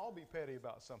 we can all be petty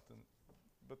about something,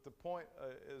 but the point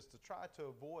is to try to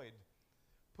avoid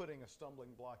putting a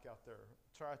stumbling block out there.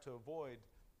 Try to avoid,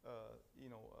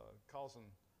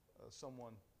 causing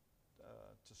someone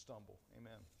to stumble.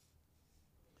 Amen.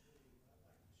 I'd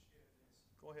like to share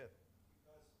this Go ahead.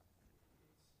 because it's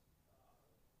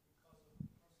because of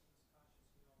the person's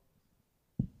conscience.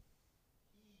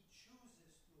 He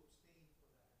chooses to abstain for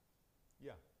that,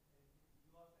 Yeah. and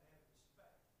you ought to have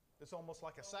respect. It's almost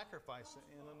like a sacrifice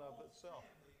in and of Our itself.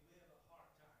 family, we have a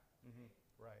hard time. Mm-hmm.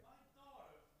 Right. My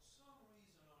daughter, for some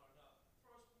reason or another,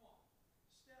 first one,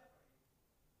 Stephanie,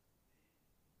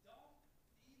 don't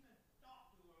even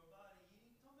talk to her about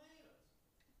eating tomatoes.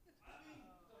 I mean,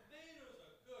 tomatoes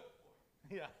are good for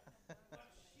you. Yeah. But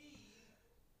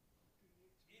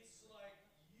it's like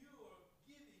you're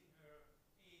giving her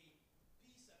a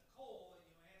piece of coal and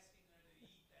you're asking her to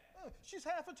eat that. Oh, she's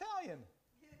half Italian. And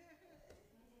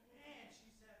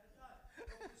she's half Italian.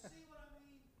 But you see what I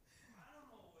mean? I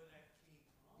don't know where that came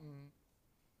from. Mm-hmm.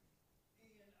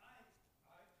 And I tried,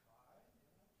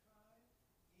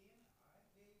 and I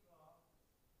gave up,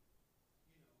 because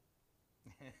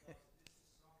this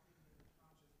is something in her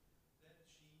conscience that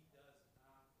she does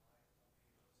not like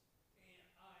tomatoes. And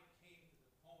I came to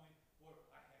the point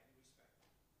where I had to respect it.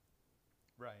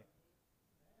 Right.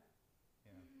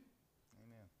 Yeah. Yeah.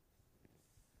 Amen.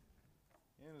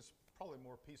 And it's probably a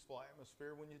more peaceful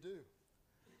atmosphere when you do.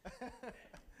 Yeah,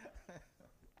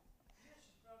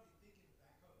 she's probably thinking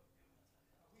back up.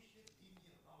 I wish she'd leave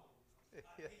me alone. I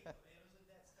Yeah. hate tomatoes and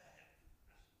that's that.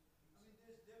 I mean,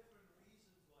 there's different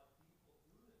reasons why people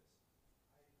do this.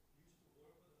 I used to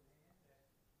work with a man that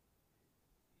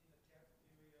in the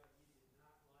cafeteria, he did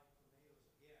not like tomatoes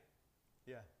again.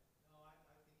 Yeah. No, I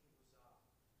think it was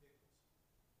pickles.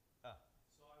 Ah.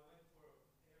 So I went for an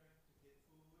errand to get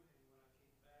food, and when I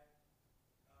came back,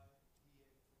 he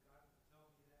had forgotten to tell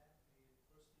me that, and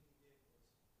first thing he did was,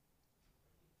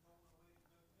 he told me away to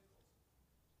get pickles.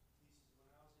 He says, when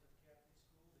I was in a Catholic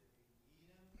school, they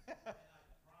made me eat them, and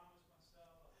I promised myself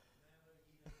I would never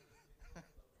eat another pickle for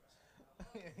the rest of my life.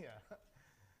 Yeah.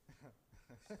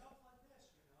 Stuff like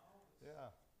this, you know.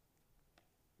 Yeah.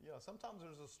 Yeah. Sometimes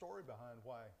there's a story behind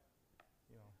why,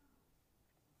 you know.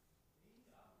 Me,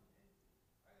 I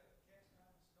got a cast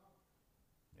iron stomach.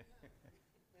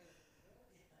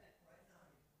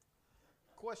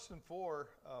 Question 4,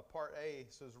 part A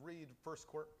says, read 1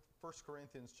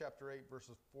 Corinthians chapter 8,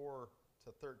 verses 4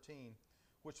 to 13,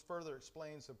 which further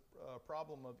explains the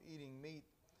problem of eating meat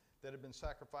that had been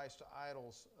sacrificed to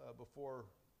idols before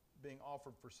being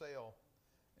offered for sale.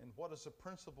 And what is the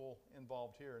principle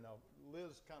involved here? Now,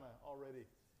 Liz kind of already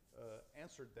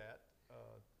answered that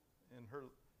in her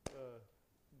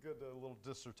good little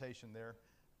dissertation there.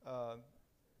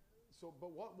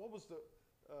 But what was the?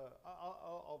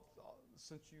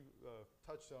 Since you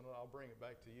touched on it, I'll bring it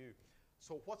back to you.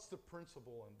 So, what's the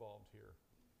principle involved here?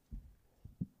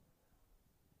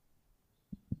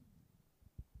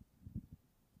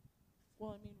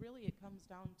 Well, I mean, really, it comes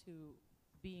down to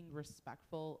being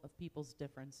respectful of people's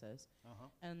differences. Uh-huh.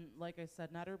 And like I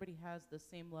said, not everybody has the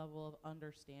same level of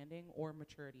understanding or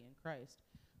maturity in Christ.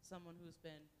 Someone who's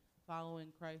been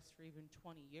following Christ for even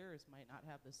 20 years might not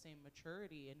have the same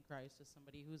maturity in Christ as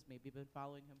somebody who's maybe been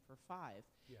following him for 5.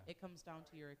 Yeah. It comes down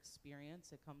to your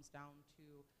experience. It comes down to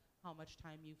how much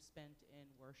time you've spent in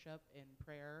worship, in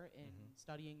prayer, in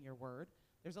studying your word.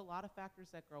 There's a lot of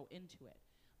factors that grow into it.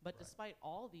 But Right. despite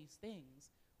all these things,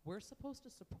 we're supposed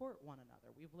to support one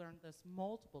another. We've learned this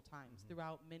multiple times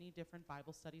throughout many different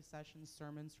Bible study sessions,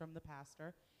 sermons from the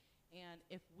pastor. And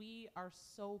if we are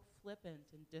so flippant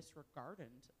and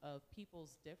disregardant of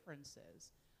people's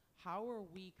differences, how are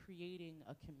we creating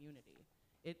a community?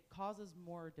 It causes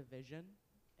more division,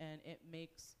 and it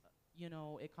makes,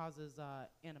 it causes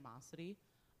animosity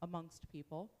amongst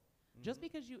people. Just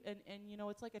because you, and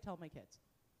it's like I tell my kids,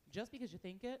 just because you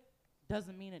think it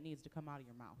doesn't mean it needs to come out of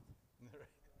your mouth.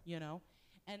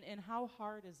 And how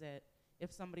hard is it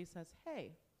if somebody says,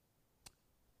 hey,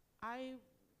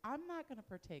 I'm not going to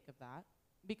partake of that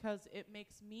because it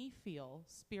makes me feel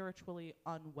spiritually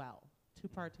unwell to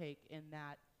partake in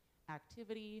that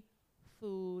activity,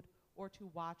 food, or to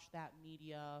watch that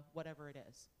media, whatever it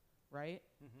is, right?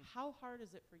 How hard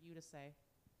is it for you to say,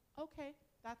 okay,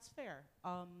 that's fair.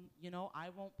 I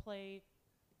won't play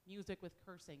music with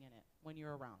cursing in it when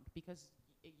you're around because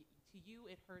to you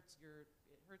it hurts your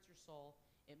soul.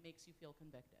 It makes you feel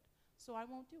convicted. So I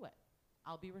won't do it.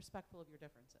 I'll be respectful of your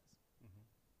differences.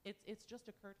 It's just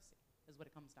a courtesy is what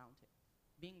it comes down to.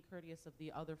 Being courteous of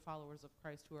the other followers of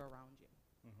Christ who are around you.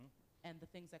 And the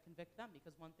things that convict them,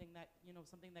 because one thing that,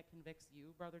 something that convicts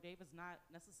you, Brother Dave, is not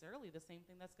necessarily the same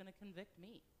thing that's going to convict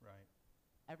me. Right.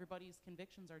 Everybody's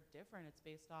convictions are different. It's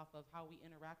based off of how we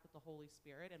interact with the Holy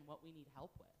Spirit and what we need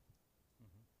help with.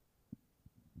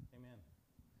 Amen.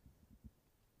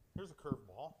 Here's a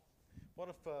curveball. What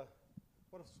if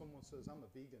someone says, I'm a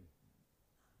vegan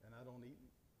and I don't eat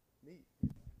meat?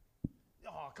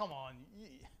 Oh, come on.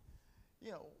 You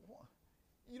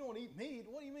don't eat meat?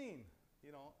 What do you mean?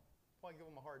 Why give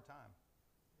them a hard time?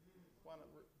 Why not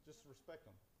just respect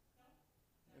them?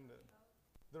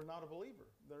 They're not a believer.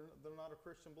 They're not a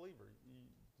Christian believer.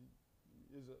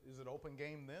 Is it open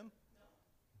game then?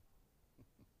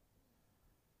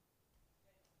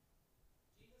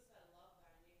 Jesus said, love thy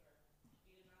neighbor. He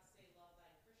did not say, love thy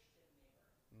Christian neighbor.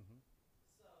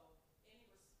 So any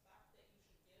respect that you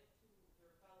should give to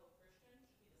your fellow Christian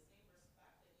should be the same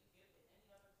respect that you give to any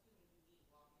other human you meet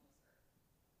walking this earth.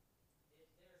 There is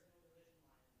no division line in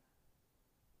that.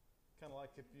 Kind of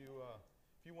like if you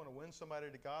want to win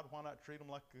somebody to God, why not treat them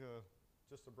like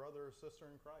just a brother or sister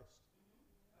in Christ?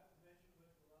 Not to mention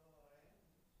with love our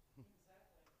enemies.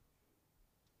 Exactly.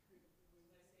 What do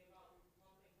they say about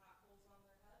lumping hot coals on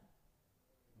their head?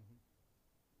 You can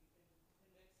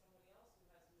convict somebody else who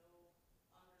has no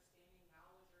understanding,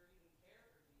 knowledge, or even care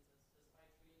for Jesus just by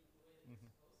treating them the way that you're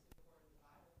supposed to according to the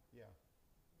Bible. Yeah.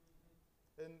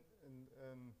 And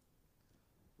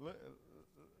let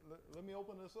me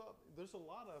open this up. There's a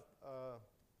lot of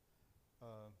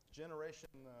Generation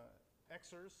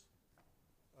Xers,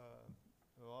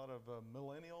 a lot of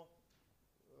millennial,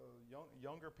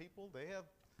 younger people. They have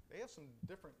some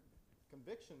different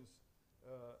convictions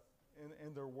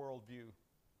in their worldview.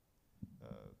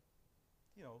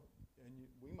 You know, and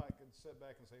we might could sit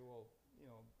back and say, well, you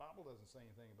know, Bible doesn't say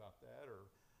anything about that, or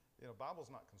you know, Bible's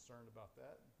not concerned about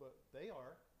that, but they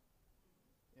are,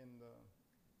 and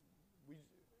we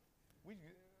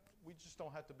just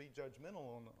don't have to be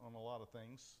judgmental on a lot of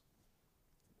things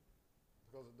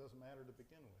because it doesn't matter to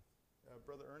begin with.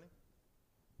 Brother Ernie?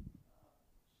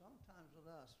 Sometimes with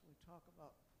us, we talk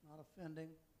about not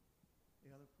offending the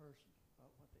other person,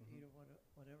 about what they eat or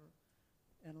whatever.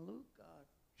 And Luke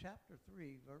chapter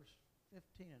 3, verse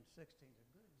 15 and 16 is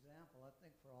a good example, I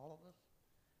think, for all of us.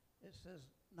 It says,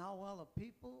 now while the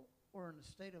people were in a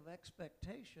state of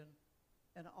expectation,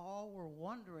 and all were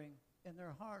wondering in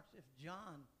their hearts if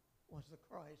John was the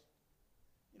Christ.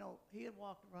 You know, he had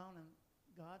walked around in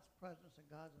God's presence and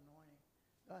God's anointing.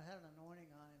 God had an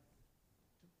anointing on him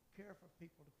to care for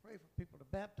people, to pray for people, to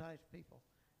baptize people.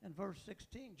 In verse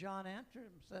 16, John answered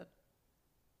him and said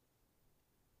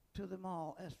to them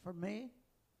all, as for me,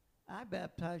 I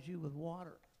baptize you with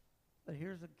water. But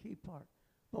here's the key part.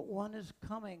 But one is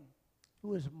coming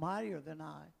who is mightier than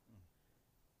I,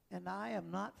 and I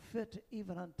am not fit to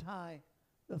even untie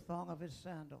the thong of his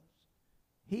sandals.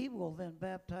 He will then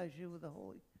baptize you with the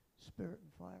Holy Spirit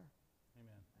and fire.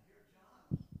 Amen. Here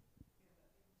John is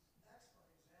an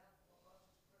excellent example of us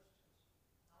as Christians,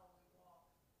 how we walk,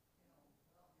 you know,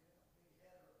 without getting a big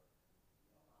head or,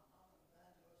 you know, I'm an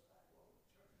evangelist, I go to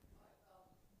church with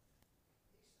 5,000.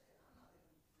 He's saying, I'm not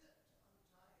even fit to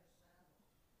untie his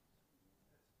sandals.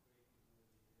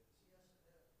 That's great humility. Yes,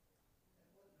 it is. It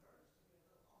wouldn't hurt us to be a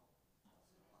little humble. Once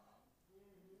in a while.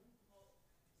 Well,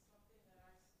 something that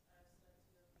I've said to people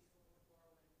before when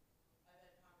I've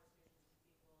had conversations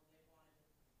with people and they wanted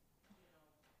to, you know,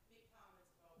 make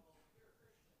comments about, well, you're a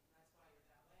Christian and that's why you're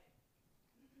that way.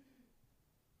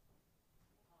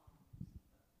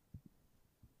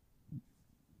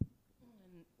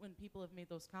 And when people have made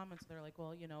those comments, they're like,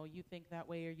 well, you know, you think that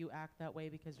way or you act that way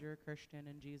because you're a Christian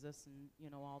and Jesus and, you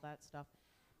know, all that stuff.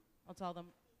 I'll tell them,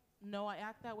 no, I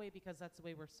act that way because that's the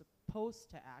way we're supposed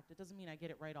to act. It doesn't mean I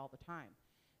get it right all the time.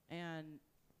 And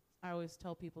I always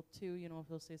tell people, too, you know, if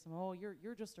they'll say something, oh,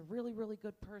 you're just a really, really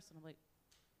good person. I'm like,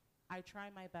 I try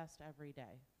my best every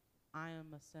day. I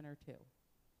am a sinner, too.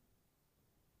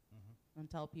 And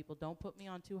tell people, don't put me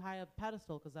on too high a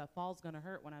pedestal because that fall's going to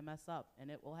hurt when I mess up, and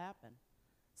it will happen.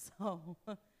 So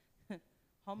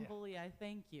humbly, I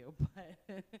thank you, but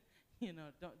you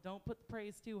know, don't put the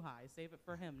praise too high. Save it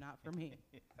for him, not for me.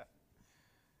 Yeah.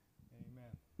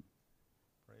 Amen.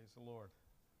 Praise the Lord.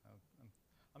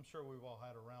 I'm sure we've all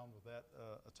had a round with that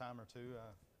a time or two.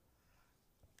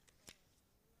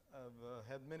 I've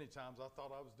had many times I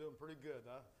thought I was doing pretty good.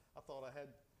 I thought I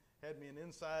had me an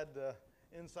inside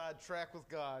track with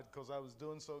God because I was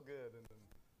doing so good, and then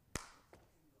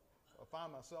I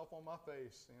find myself on my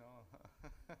face, you know.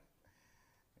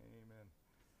 Amen.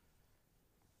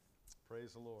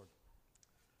 Praise the Lord.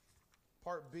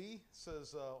 Part B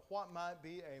says, what might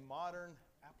be a modern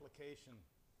application?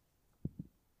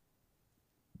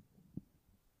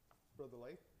 Brother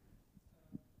Leith?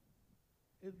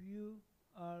 If you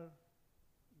are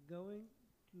going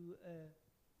to a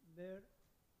bear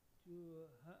to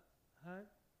hunt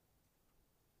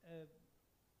a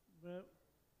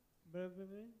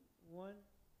brethren, one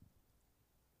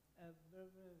a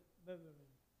brethren.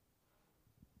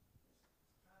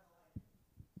 It's kind of like,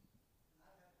 and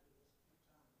I've had to do this a few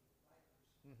times with bikers.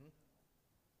 Mm-hmm.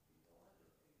 You go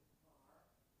into a bar,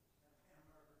 have a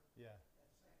hamburger, Yeah.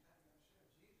 at the same time you're going to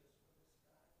share Jesus with this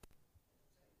guy at the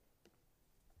table. And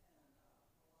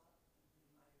a lot,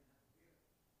 you might even have a beer.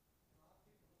 And a lot of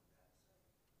people look at that and say,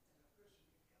 as a Christian,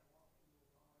 you can't walk into a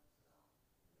bar and sit down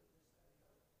and do this, that, or the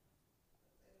other.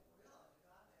 But they don't realize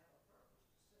God may have a purpose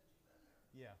to send you in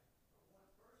there Yeah. for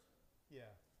one person,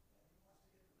 Yeah. and he wants to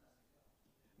get the message out.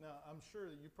 Now, I'm sure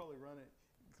that you probably run it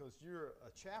because you're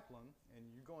a chaplain and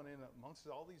you're going in amongst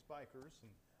all these bikers.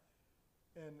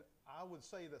 And I would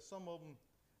say that some of them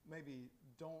maybe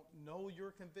don't know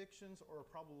your convictions or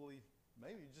probably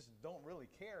maybe just don't really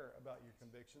care about your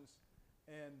convictions.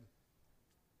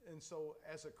 And so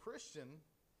as a Christian,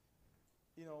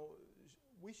 you know,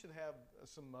 we should have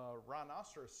some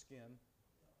rhinoceros skin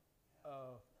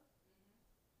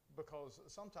because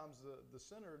sometimes the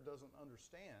sinner doesn't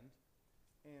understand.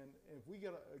 And if we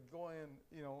go in,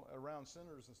 you know, around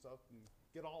sinners and stuff and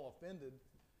get all offended,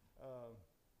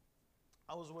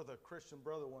 I was with a Christian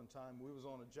brother one time. We was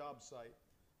on a job site.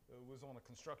 It was on a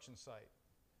construction site.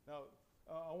 Now,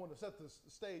 I want to set the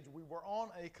stage. We were on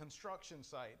a construction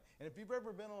site. And if you've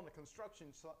ever been on a construction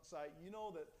site, you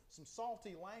know that some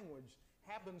salty language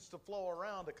happens to flow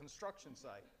around a construction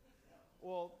site.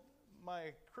 Well,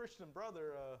 my Christian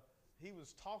brother, he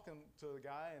was talking to the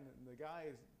guy, and the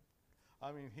guy,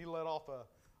 he let off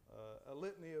a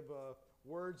litany of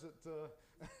words that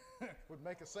would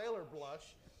make a sailor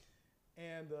blush.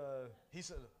 And he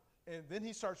said, and then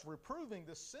he starts reproving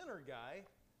this sinner guy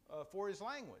for his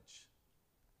language.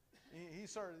 He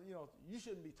started, you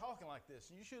shouldn't be talking like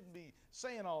this. You shouldn't be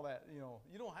saying all that,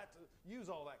 You don't have to use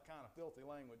all that kind of filthy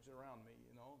language around me,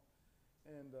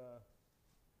 And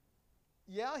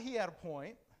yeah, he had a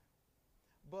point,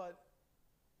 but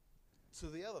to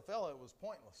the other fellow, it was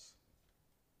pointless.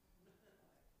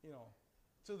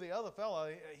 To the other fellow,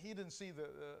 he didn't see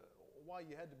why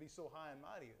you had to be so high and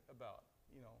mighty about,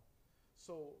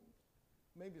 So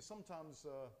maybe sometimes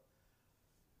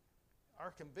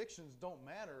our convictions don't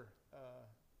matter.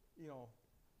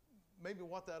 Maybe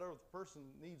what that other person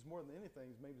needs more than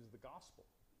anything is the gospel.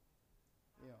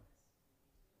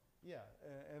 Yeah,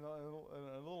 and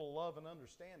a little love and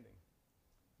understanding.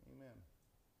 Amen.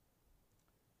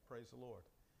 Praise the Lord.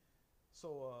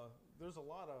 So there's a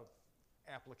lot of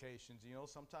applications.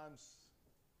 Sometimes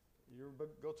you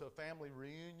go to a family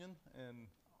reunion and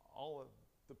all of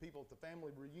the people at the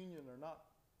family reunion are not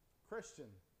Christian.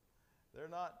 They're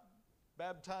not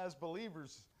baptized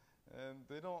believers, and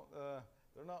they're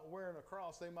not wearing a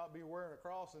cross. They might be wearing a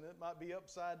cross, and it might be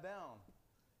upside down.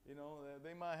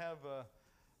 They might have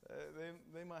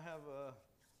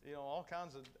all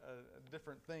kinds of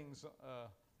different things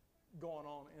going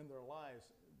on in their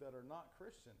lives that are not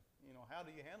Christian. How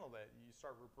do you handle that? You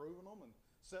start reproving them and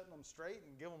setting them straight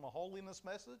and give them a holiness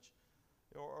message,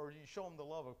 or you show them the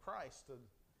love of Christ.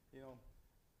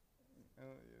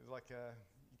 Like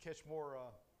you catch more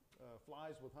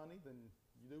flies with honey than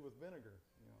you do with vinegar.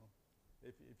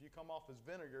 If you come off as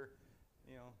vinegar,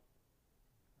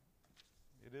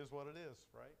 it is what it is,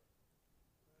 right?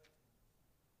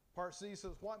 Part C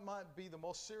says, what might be the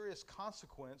most serious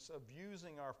consequence of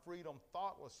using our freedom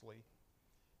thoughtlessly?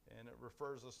 And it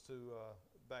refers us to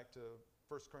back to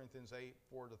 1 Corinthians 8,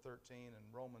 4 to 13,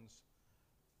 and Romans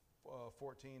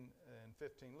 14 and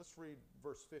 15. Let's read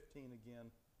verse 15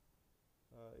 again.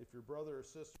 If your brother or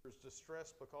sister is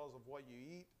distressed because of what you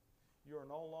eat, you are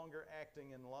no longer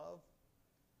acting in love.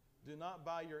 Do not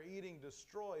by your eating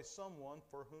destroy someone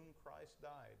for whom Christ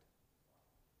died.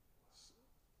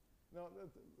 Now,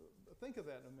 think of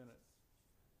that in a minute.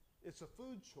 It's a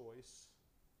food choice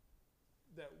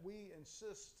that we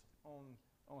insist on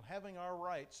having our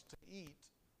rights to eat,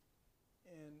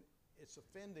 and it's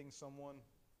offending someone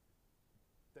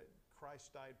that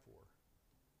Christ died for.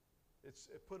 It's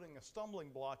putting a stumbling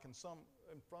block in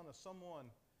front of someone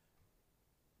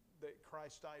that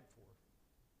Christ died for.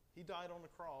 He died on the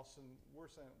cross, and we're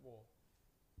saying, well,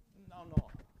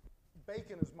 no,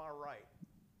 bacon is my right.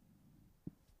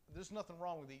 There's nothing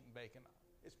wrong with eating bacon.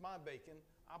 It's my bacon.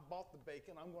 I bought the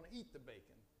bacon. I'm going to eat the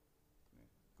bacon.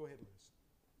 Go ahead,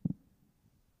 Liz.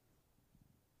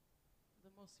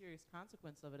 The most serious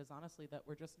consequence of it is honestly that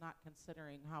we're just not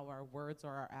considering how our words or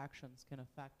our actions can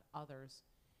affect others,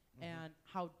 and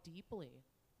how deeply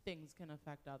things can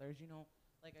affect others.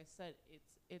 Like I said,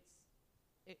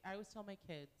 I always tell my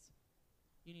kids,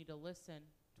 you need to listen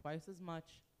twice as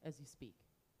much as you speak,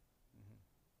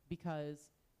 because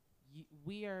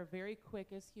we are very quick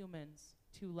as humans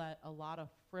to let a lot of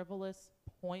frivolous,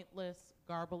 pointless,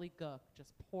 gobbledygook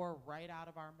just pour right out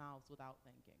of our mouths without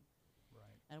thinking.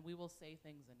 Right. And we will say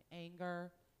things in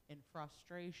anger, in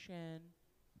frustration,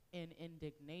 in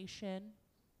indignation.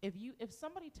 If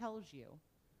somebody tells you,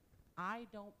 I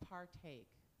don't partake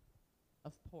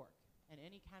of pork and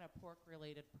any kind of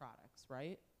pork-related products,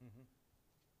 right?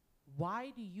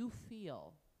 Why do you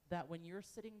feel that when you're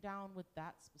sitting down with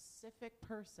that specific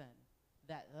person,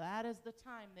 that is the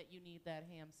time that you need that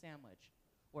ham sandwich,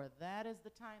 or that is the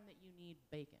time that you need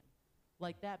bacon?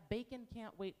 Like, that bacon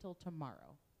can't wait till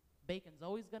tomorrow. Bacon's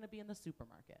always going to be in the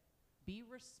supermarket. Be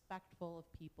respectful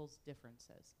of people's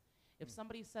differences. If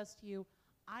somebody says to you,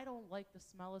 I don't like the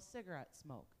smell of cigarette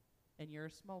smoke, and you're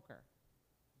a smoker,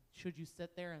 should you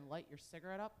sit there and light your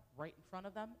cigarette up right in front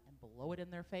of them and blow it in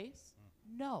their face?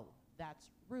 No,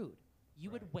 that's rude. You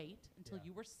would wait until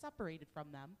you were separated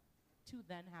from them to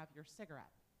then have your cigarette.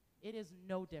 It is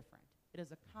no different. It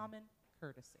is a common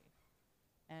courtesy.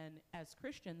 And as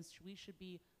Christians, we should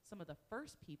be some of the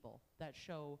first people that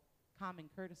show common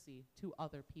courtesy to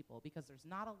other people, because there's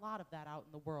not a lot of that out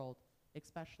in the world,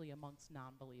 especially amongst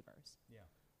non-believers. Yeah.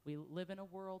 We live in a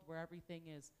world where everything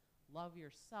is love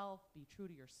yourself, be true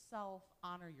to yourself,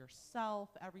 honor yourself,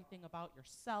 everything about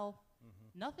yourself,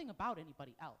 nothing about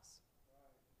anybody else.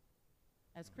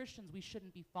 As Christians, we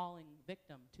shouldn't be falling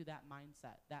victim to that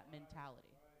mindset, that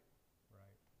mentality.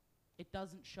 Right. It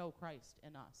doesn't show Christ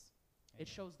in us. Amen. It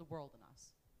shows the world in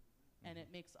us. And it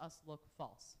makes us look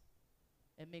false.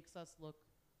 It makes us look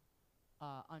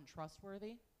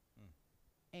untrustworthy.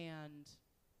 And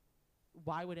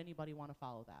why would anybody want to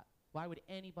follow that? Why would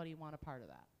anybody want a part of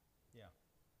that? Yeah.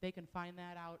 They can find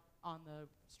that out on the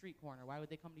street corner. Why would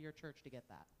they come to your church to get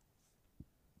that?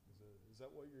 Is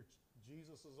that what your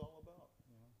Jesus is all about?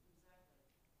 You know? Exactly.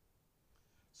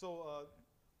 So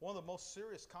one of the most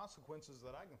serious consequences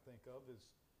that I can think of is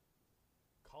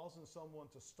causing someone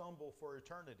to stumble for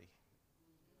eternity.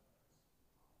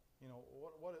 You know,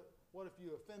 what if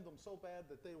you offend them so bad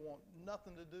that they want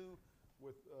nothing to do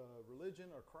with religion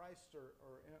or Christ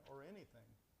or anything?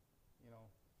 You know,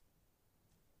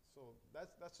 so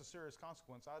that's a serious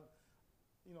consequence.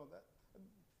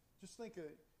 Just think of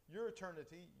your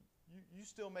eternity. You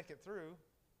still make it through,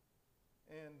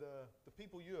 and the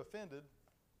people you offended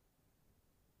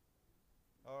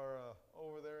are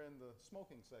over there in the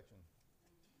smoking section.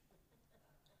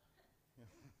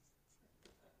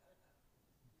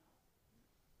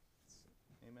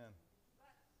 Amen.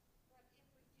 But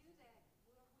if we do that,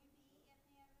 will we be in the other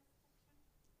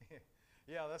section?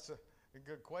 Yeah, that's a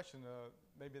good question.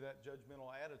 Maybe that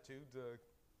judgmental attitude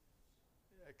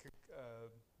could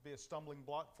be a stumbling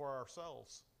block for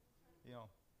ourselves. You know.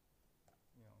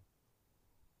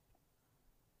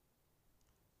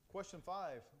 Question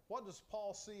 5. What does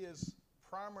Paul see as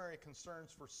primary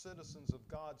concerns for citizens of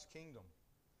God's kingdom?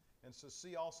 And so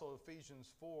see also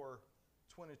Ephesians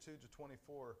 4:22 to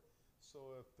 24. So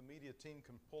if the media team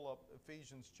can pull up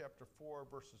Ephesians chapter 4,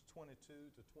 verses 22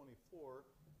 to 24.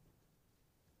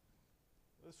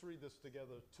 Let's read this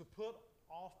together. To put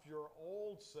off your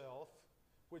old self,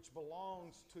 which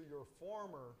belongs to your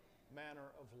former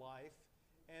manner of life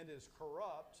and is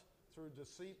corrupt through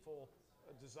deceitful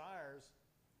desires,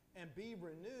 and be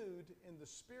renewed in the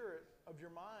spirit of your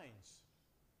minds,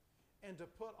 and to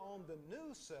put on the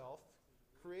new self,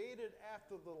 created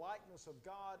after the likeness of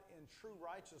God in true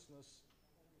righteousness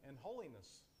and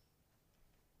holiness.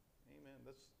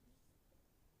 Amen.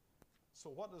 So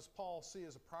what does Paul see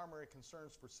as a primary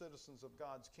concerns for citizens of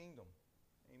God's kingdom?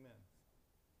 Amen.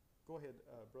 Go ahead,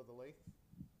 Brother Lath.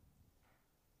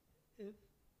 If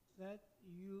that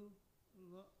you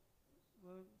look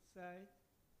side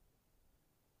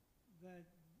that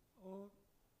old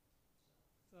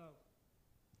self.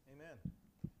 Amen.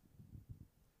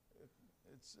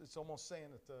 It's almost saying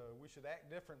that we should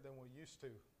act different than we used to.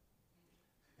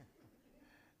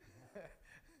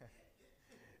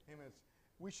 Amen.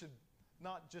 We should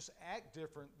not just act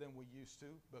different than we used to,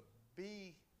 but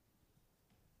be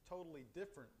totally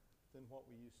different than what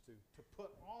we used to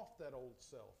put off that old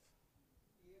self.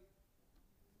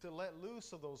 To let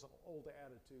loose of those old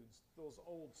attitudes, those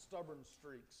old stubborn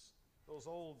streaks, those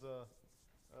old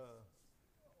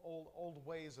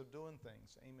ways of doing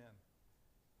things. Amen.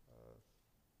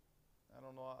 I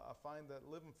don't know. I find that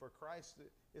living for Christ,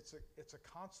 it's a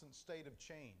constant state of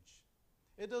change.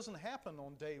 It doesn't happen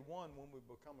on day one when we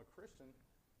become a Christian.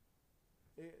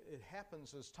 It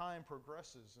happens as time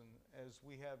progresses and as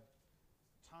we have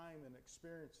time and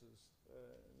experiences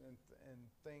and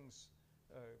things,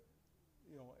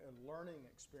 and learning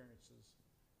experiences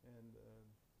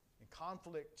and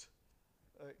conflict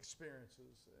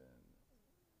experiences, and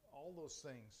all those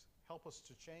things help us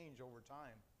to change over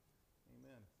time.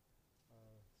 Amen.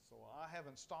 So I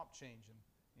haven't stopped changing.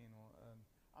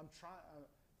 I'm trying.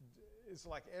 It's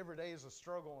like every day is a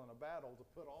struggle and a battle to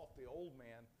put off the old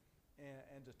man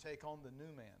and to take on the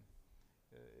new man.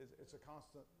 It's a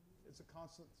constant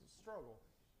struggle.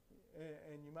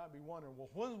 And you might be wondering, well,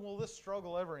 when will this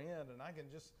struggle ever end? And I can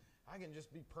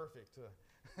just be perfect.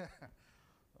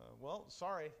 Well,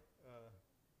 sorry.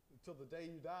 Until the day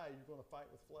you die, you're going to fight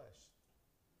with flesh.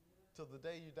 Till the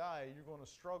day you die, you're going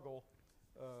to struggle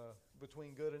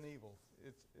between good and evil.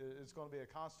 It's going to be a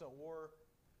constant war,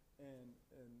 and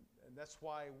that's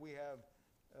why we have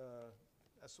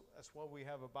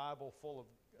a Bible full of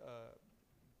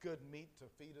good meat to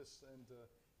feed us and to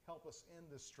help us in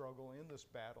this struggle, in this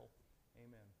battle.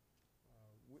 Amen.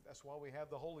 That's why we have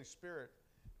the Holy Spirit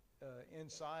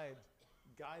inside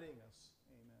guiding us.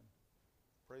 Amen.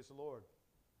 Praise the Lord.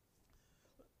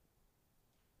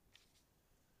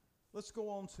 Let's go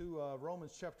on to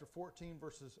Romans chapter 14,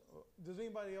 verses. Does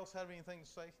anybody else have anything to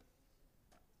say?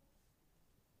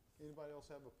 Anybody else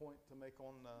have a point to make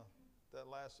on that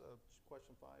last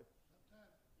question 5?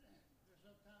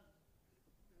 Sometimes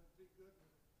be good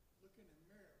with look in the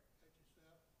mirror at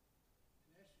yourself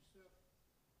and ask yourself,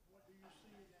 what do you see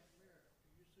in that mirror?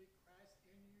 Do you see Christ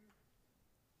in you,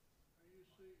 or you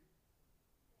see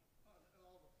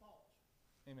all the faults?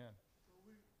 Amen. So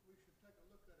we should take a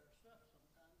look at ourselves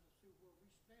sometimes and see where we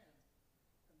stand.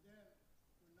 And then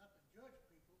we're not to judge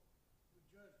people, we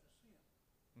judge the sin.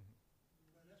 Mhm.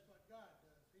 But that's what God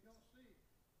does. He don't see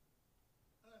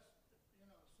us,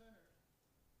 sinners.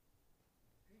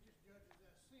 He just judges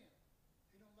that sin.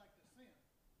 He don't like the sin.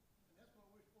 And that's what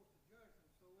we're supposed to judge them.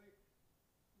 So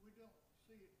we don't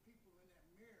see people in that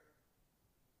mirror,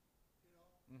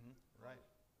 Mhm. Right.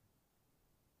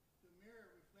 because the mirror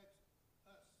reflects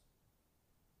us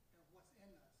and what's in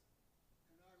us.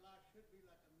 And our life should be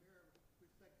like a mirror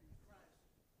reflecting Christ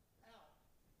out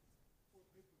for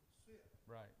people to see it.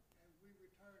 Right. And we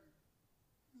return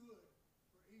good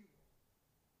for evil.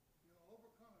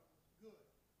 Overcome it with good.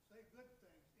 Say good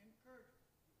things. Encourage them.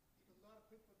 But a lot of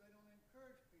people, they don't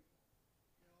encourage people.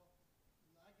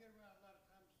 I get around a lot of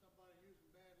times somebody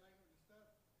using bad language and stuff,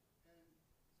 and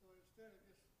so instead of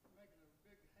just making a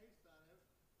big haste out of it,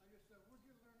 I just said, where'd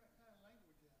you learn that kind of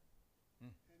language at?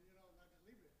 Mm. And, and I can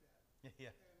leave it at that.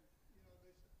 Yeah. And,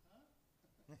 they said, huh?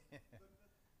 But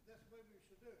that's the way we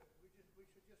should do it. We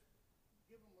should just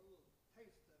give them a little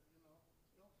taste of,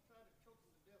 don't try to choke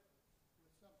them to death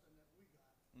with something that we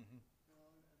got, Mhm.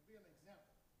 and be an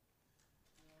example.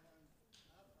 And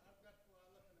I've got to where I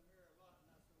look in the mirror a lot,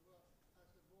 and I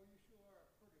said, boy, you sure are a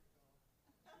pretty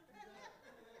fellow. You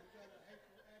got a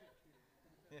hateful attitude.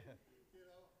 Yeah.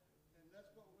 And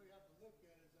that's what we have to look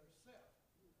at is ourselves.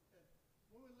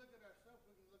 And when we look at ourselves,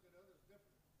 we can look at others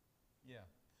differently. Yeah.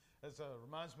 That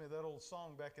reminds me of that old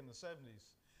song back in the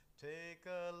 70s. Take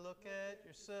a look at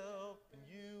yourself and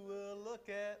you will look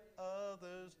at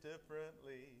others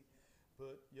differently.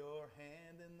 Put your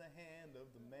hand in the hand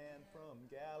of the man from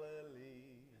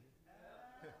Galilee.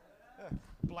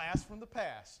 Blast from the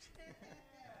past.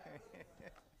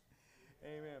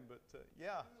 Amen. But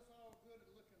yeah. It's all good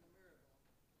to look in the mirror,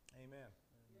 though. Amen.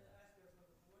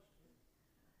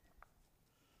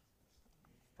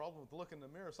 Problem with looking in the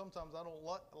mirror, sometimes I don't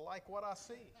like what I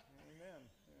see. Amen.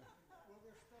 Yeah. Well,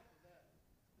 we're stuck with that.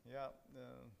 Yeah,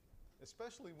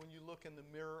 especially when you look in the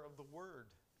mirror of the Word,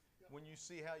 when you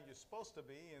see how you're supposed to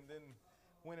be, and then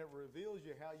when it reveals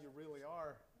you how you really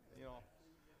are,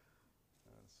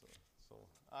 so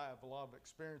I have a lot of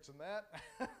experience in that.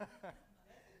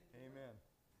 Amen.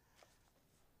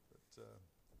 But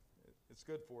it's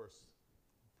good for us.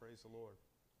 Praise the Lord.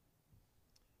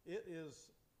 It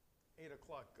is 8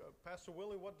 o'clock. Pastor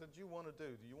Willie, what did you want to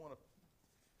do? Do you want to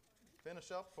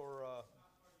finish up or...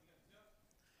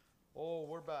 Oh,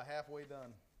 we're about halfway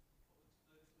done.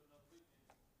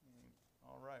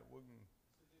 All right, we can.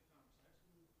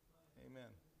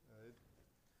 Amen.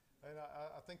 And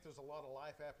I think there's a lot of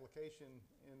life application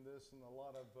in this, and a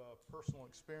lot of personal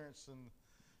experience, and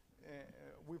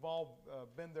we've all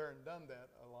been there and done that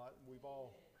a lot. We've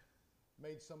all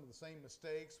made some of the same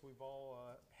mistakes. We've all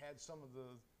had some of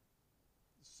the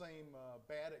same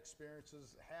bad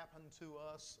experiences happen to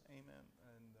us. Amen.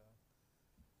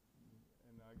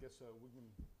 And I guess we can,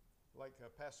 like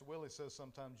Pastor Willie says,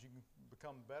 sometimes you can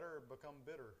become better or become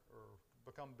bitter, or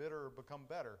become bitter or become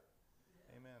better.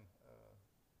 Amen.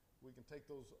 We can take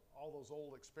all those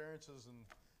old experiences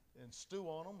and stew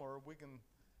on them, or we can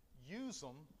use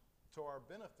them to our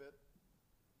benefit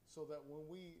so that when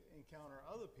we encounter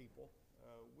other people,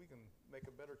 we can make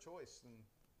a better choice than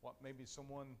what maybe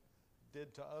someone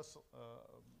did to us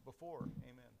before.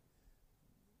 Amen.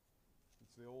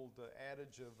 It's the old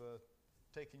adage of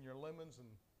taking your lemons and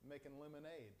making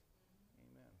lemonade.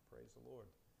 Amen. Praise the Lord.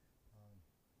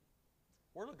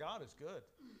 Word of God is good.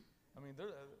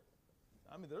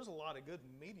 There's a lot of good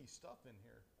meaty stuff in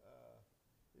here.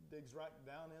 It digs right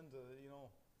down into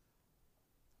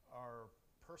our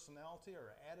personality,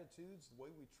 our attitudes, the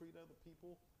way we treat other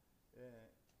people,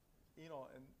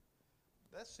 and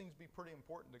that seems to be pretty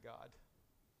important to God.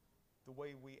 The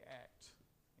way we act,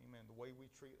 amen. The way we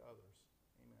treat others,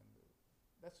 amen.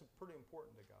 That's pretty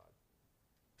important to God.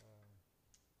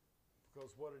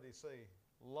 Because what did He say?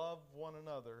 Love one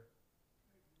another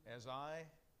as I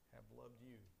have loved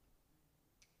you.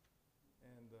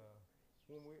 And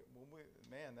when we,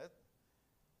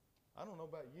 I don't know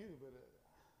about you, but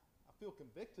I feel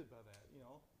convicted by that.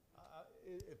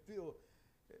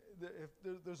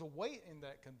 There's a weight in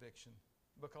that conviction,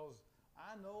 because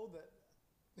I know that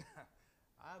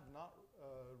I've not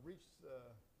reached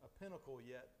a pinnacle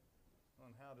yet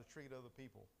on how to treat other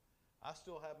people. I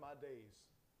still have my days.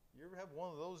 You ever have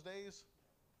one of those days?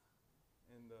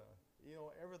 And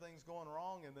everything's going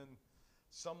wrong, and then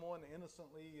someone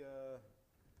innocently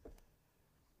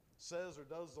says or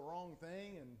does the wrong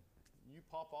thing, and you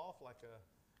pop off like a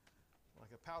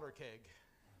powder keg.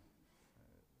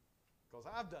 Because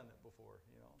I've done it before,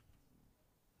 you know.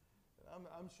 And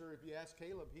I'm sure if you ask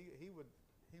Caleb, he would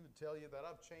tell you that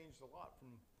I've changed a lot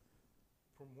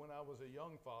from when I was a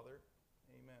young father.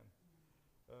 Amen.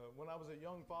 When I was a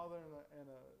young father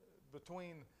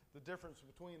between the difference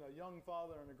between a young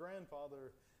father and a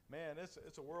grandfather, man,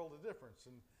 it's a world of difference.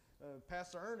 And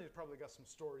Pastor Ernie's probably got some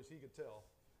stories he could tell.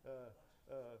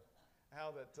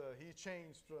 How that he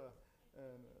changed.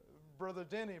 And Brother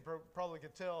Denny probably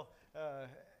could tell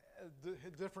the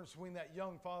difference between that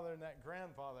young father and that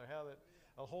grandfather. How that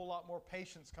a whole lot more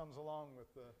patience comes along with.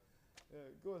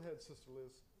 Go ahead, Sister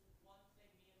Liz. One thing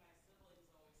me and my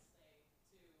siblings always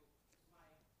say to my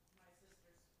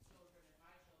sister's children and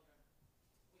my children,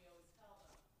 we always tell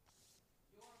them,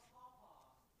 your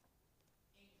pawpaw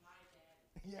ain't my daddy.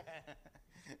 Yeah.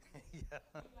 Yeah.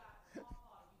 You got the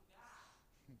pawpaw you got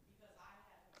because I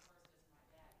had him first as my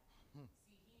daddy.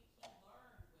 See, he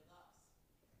learned with us.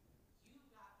 You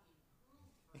got the improved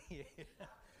version. Yeah. You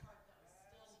got the part that was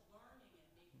still learning and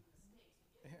making mistakes.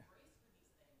 We give grace for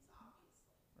these things, obviously.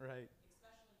 Right.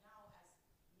 Especially now as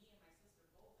me and my sister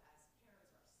both as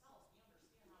parents ourselves, we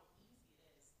understand how easy it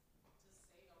is to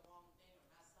say the wrong thing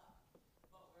or mess up.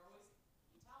 But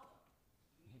we tell them,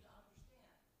 you need to understand,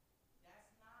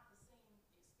 that's not the same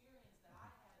experience that I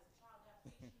had as a child. That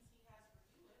patience he has for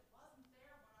you, it wasn't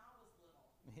there when I was little.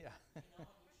 Yeah. You know,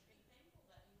 and you should be thankful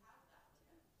that you have that with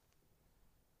him.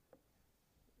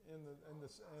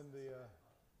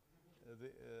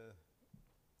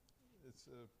 It's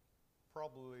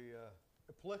probably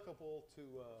applicable to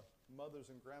mothers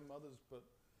and grandmothers, but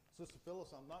Sister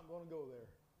Phyllis, I'm not going to go there.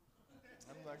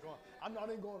 I'm not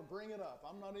even going to bring it up.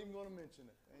 I'm not even going to mention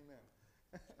it. Amen.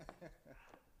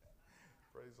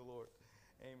 Praise the Lord.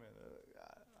 Amen.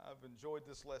 I've enjoyed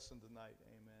this lesson tonight.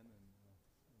 Amen. And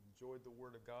enjoyed the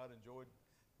Word of God. Enjoyed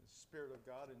the Spirit of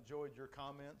God. Enjoyed your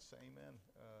comments. Amen.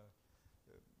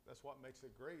 That's what makes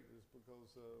it great, is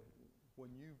because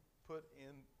when you put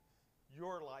in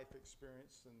your life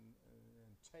experience and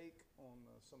take on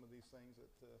some of these things, it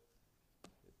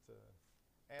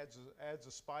adds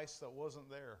a spice that wasn't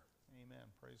there. Amen.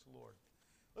 Praise the Lord.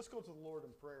 Let's go to the Lord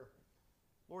in prayer.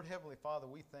 Lord Heavenly Father,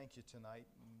 we thank you tonight,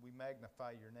 and we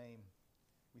magnify your name.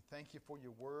 We thank you for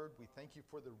your word. We thank you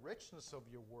for the richness of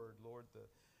your word, Lord,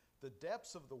 the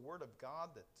depths of the word of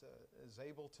God that is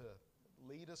able to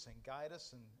lead us and guide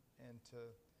us and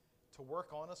to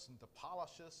work on us and to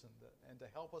polish us and to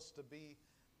help us to be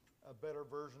a better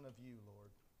version of you, Lord.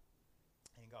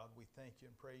 And God, we thank you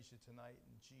and praise you tonight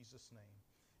in Jesus' name.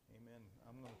 Amen.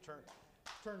 I'm going to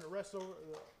turn the rest of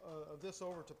this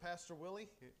over to Pastor Willie.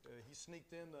 He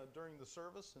sneaked in during the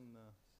service, and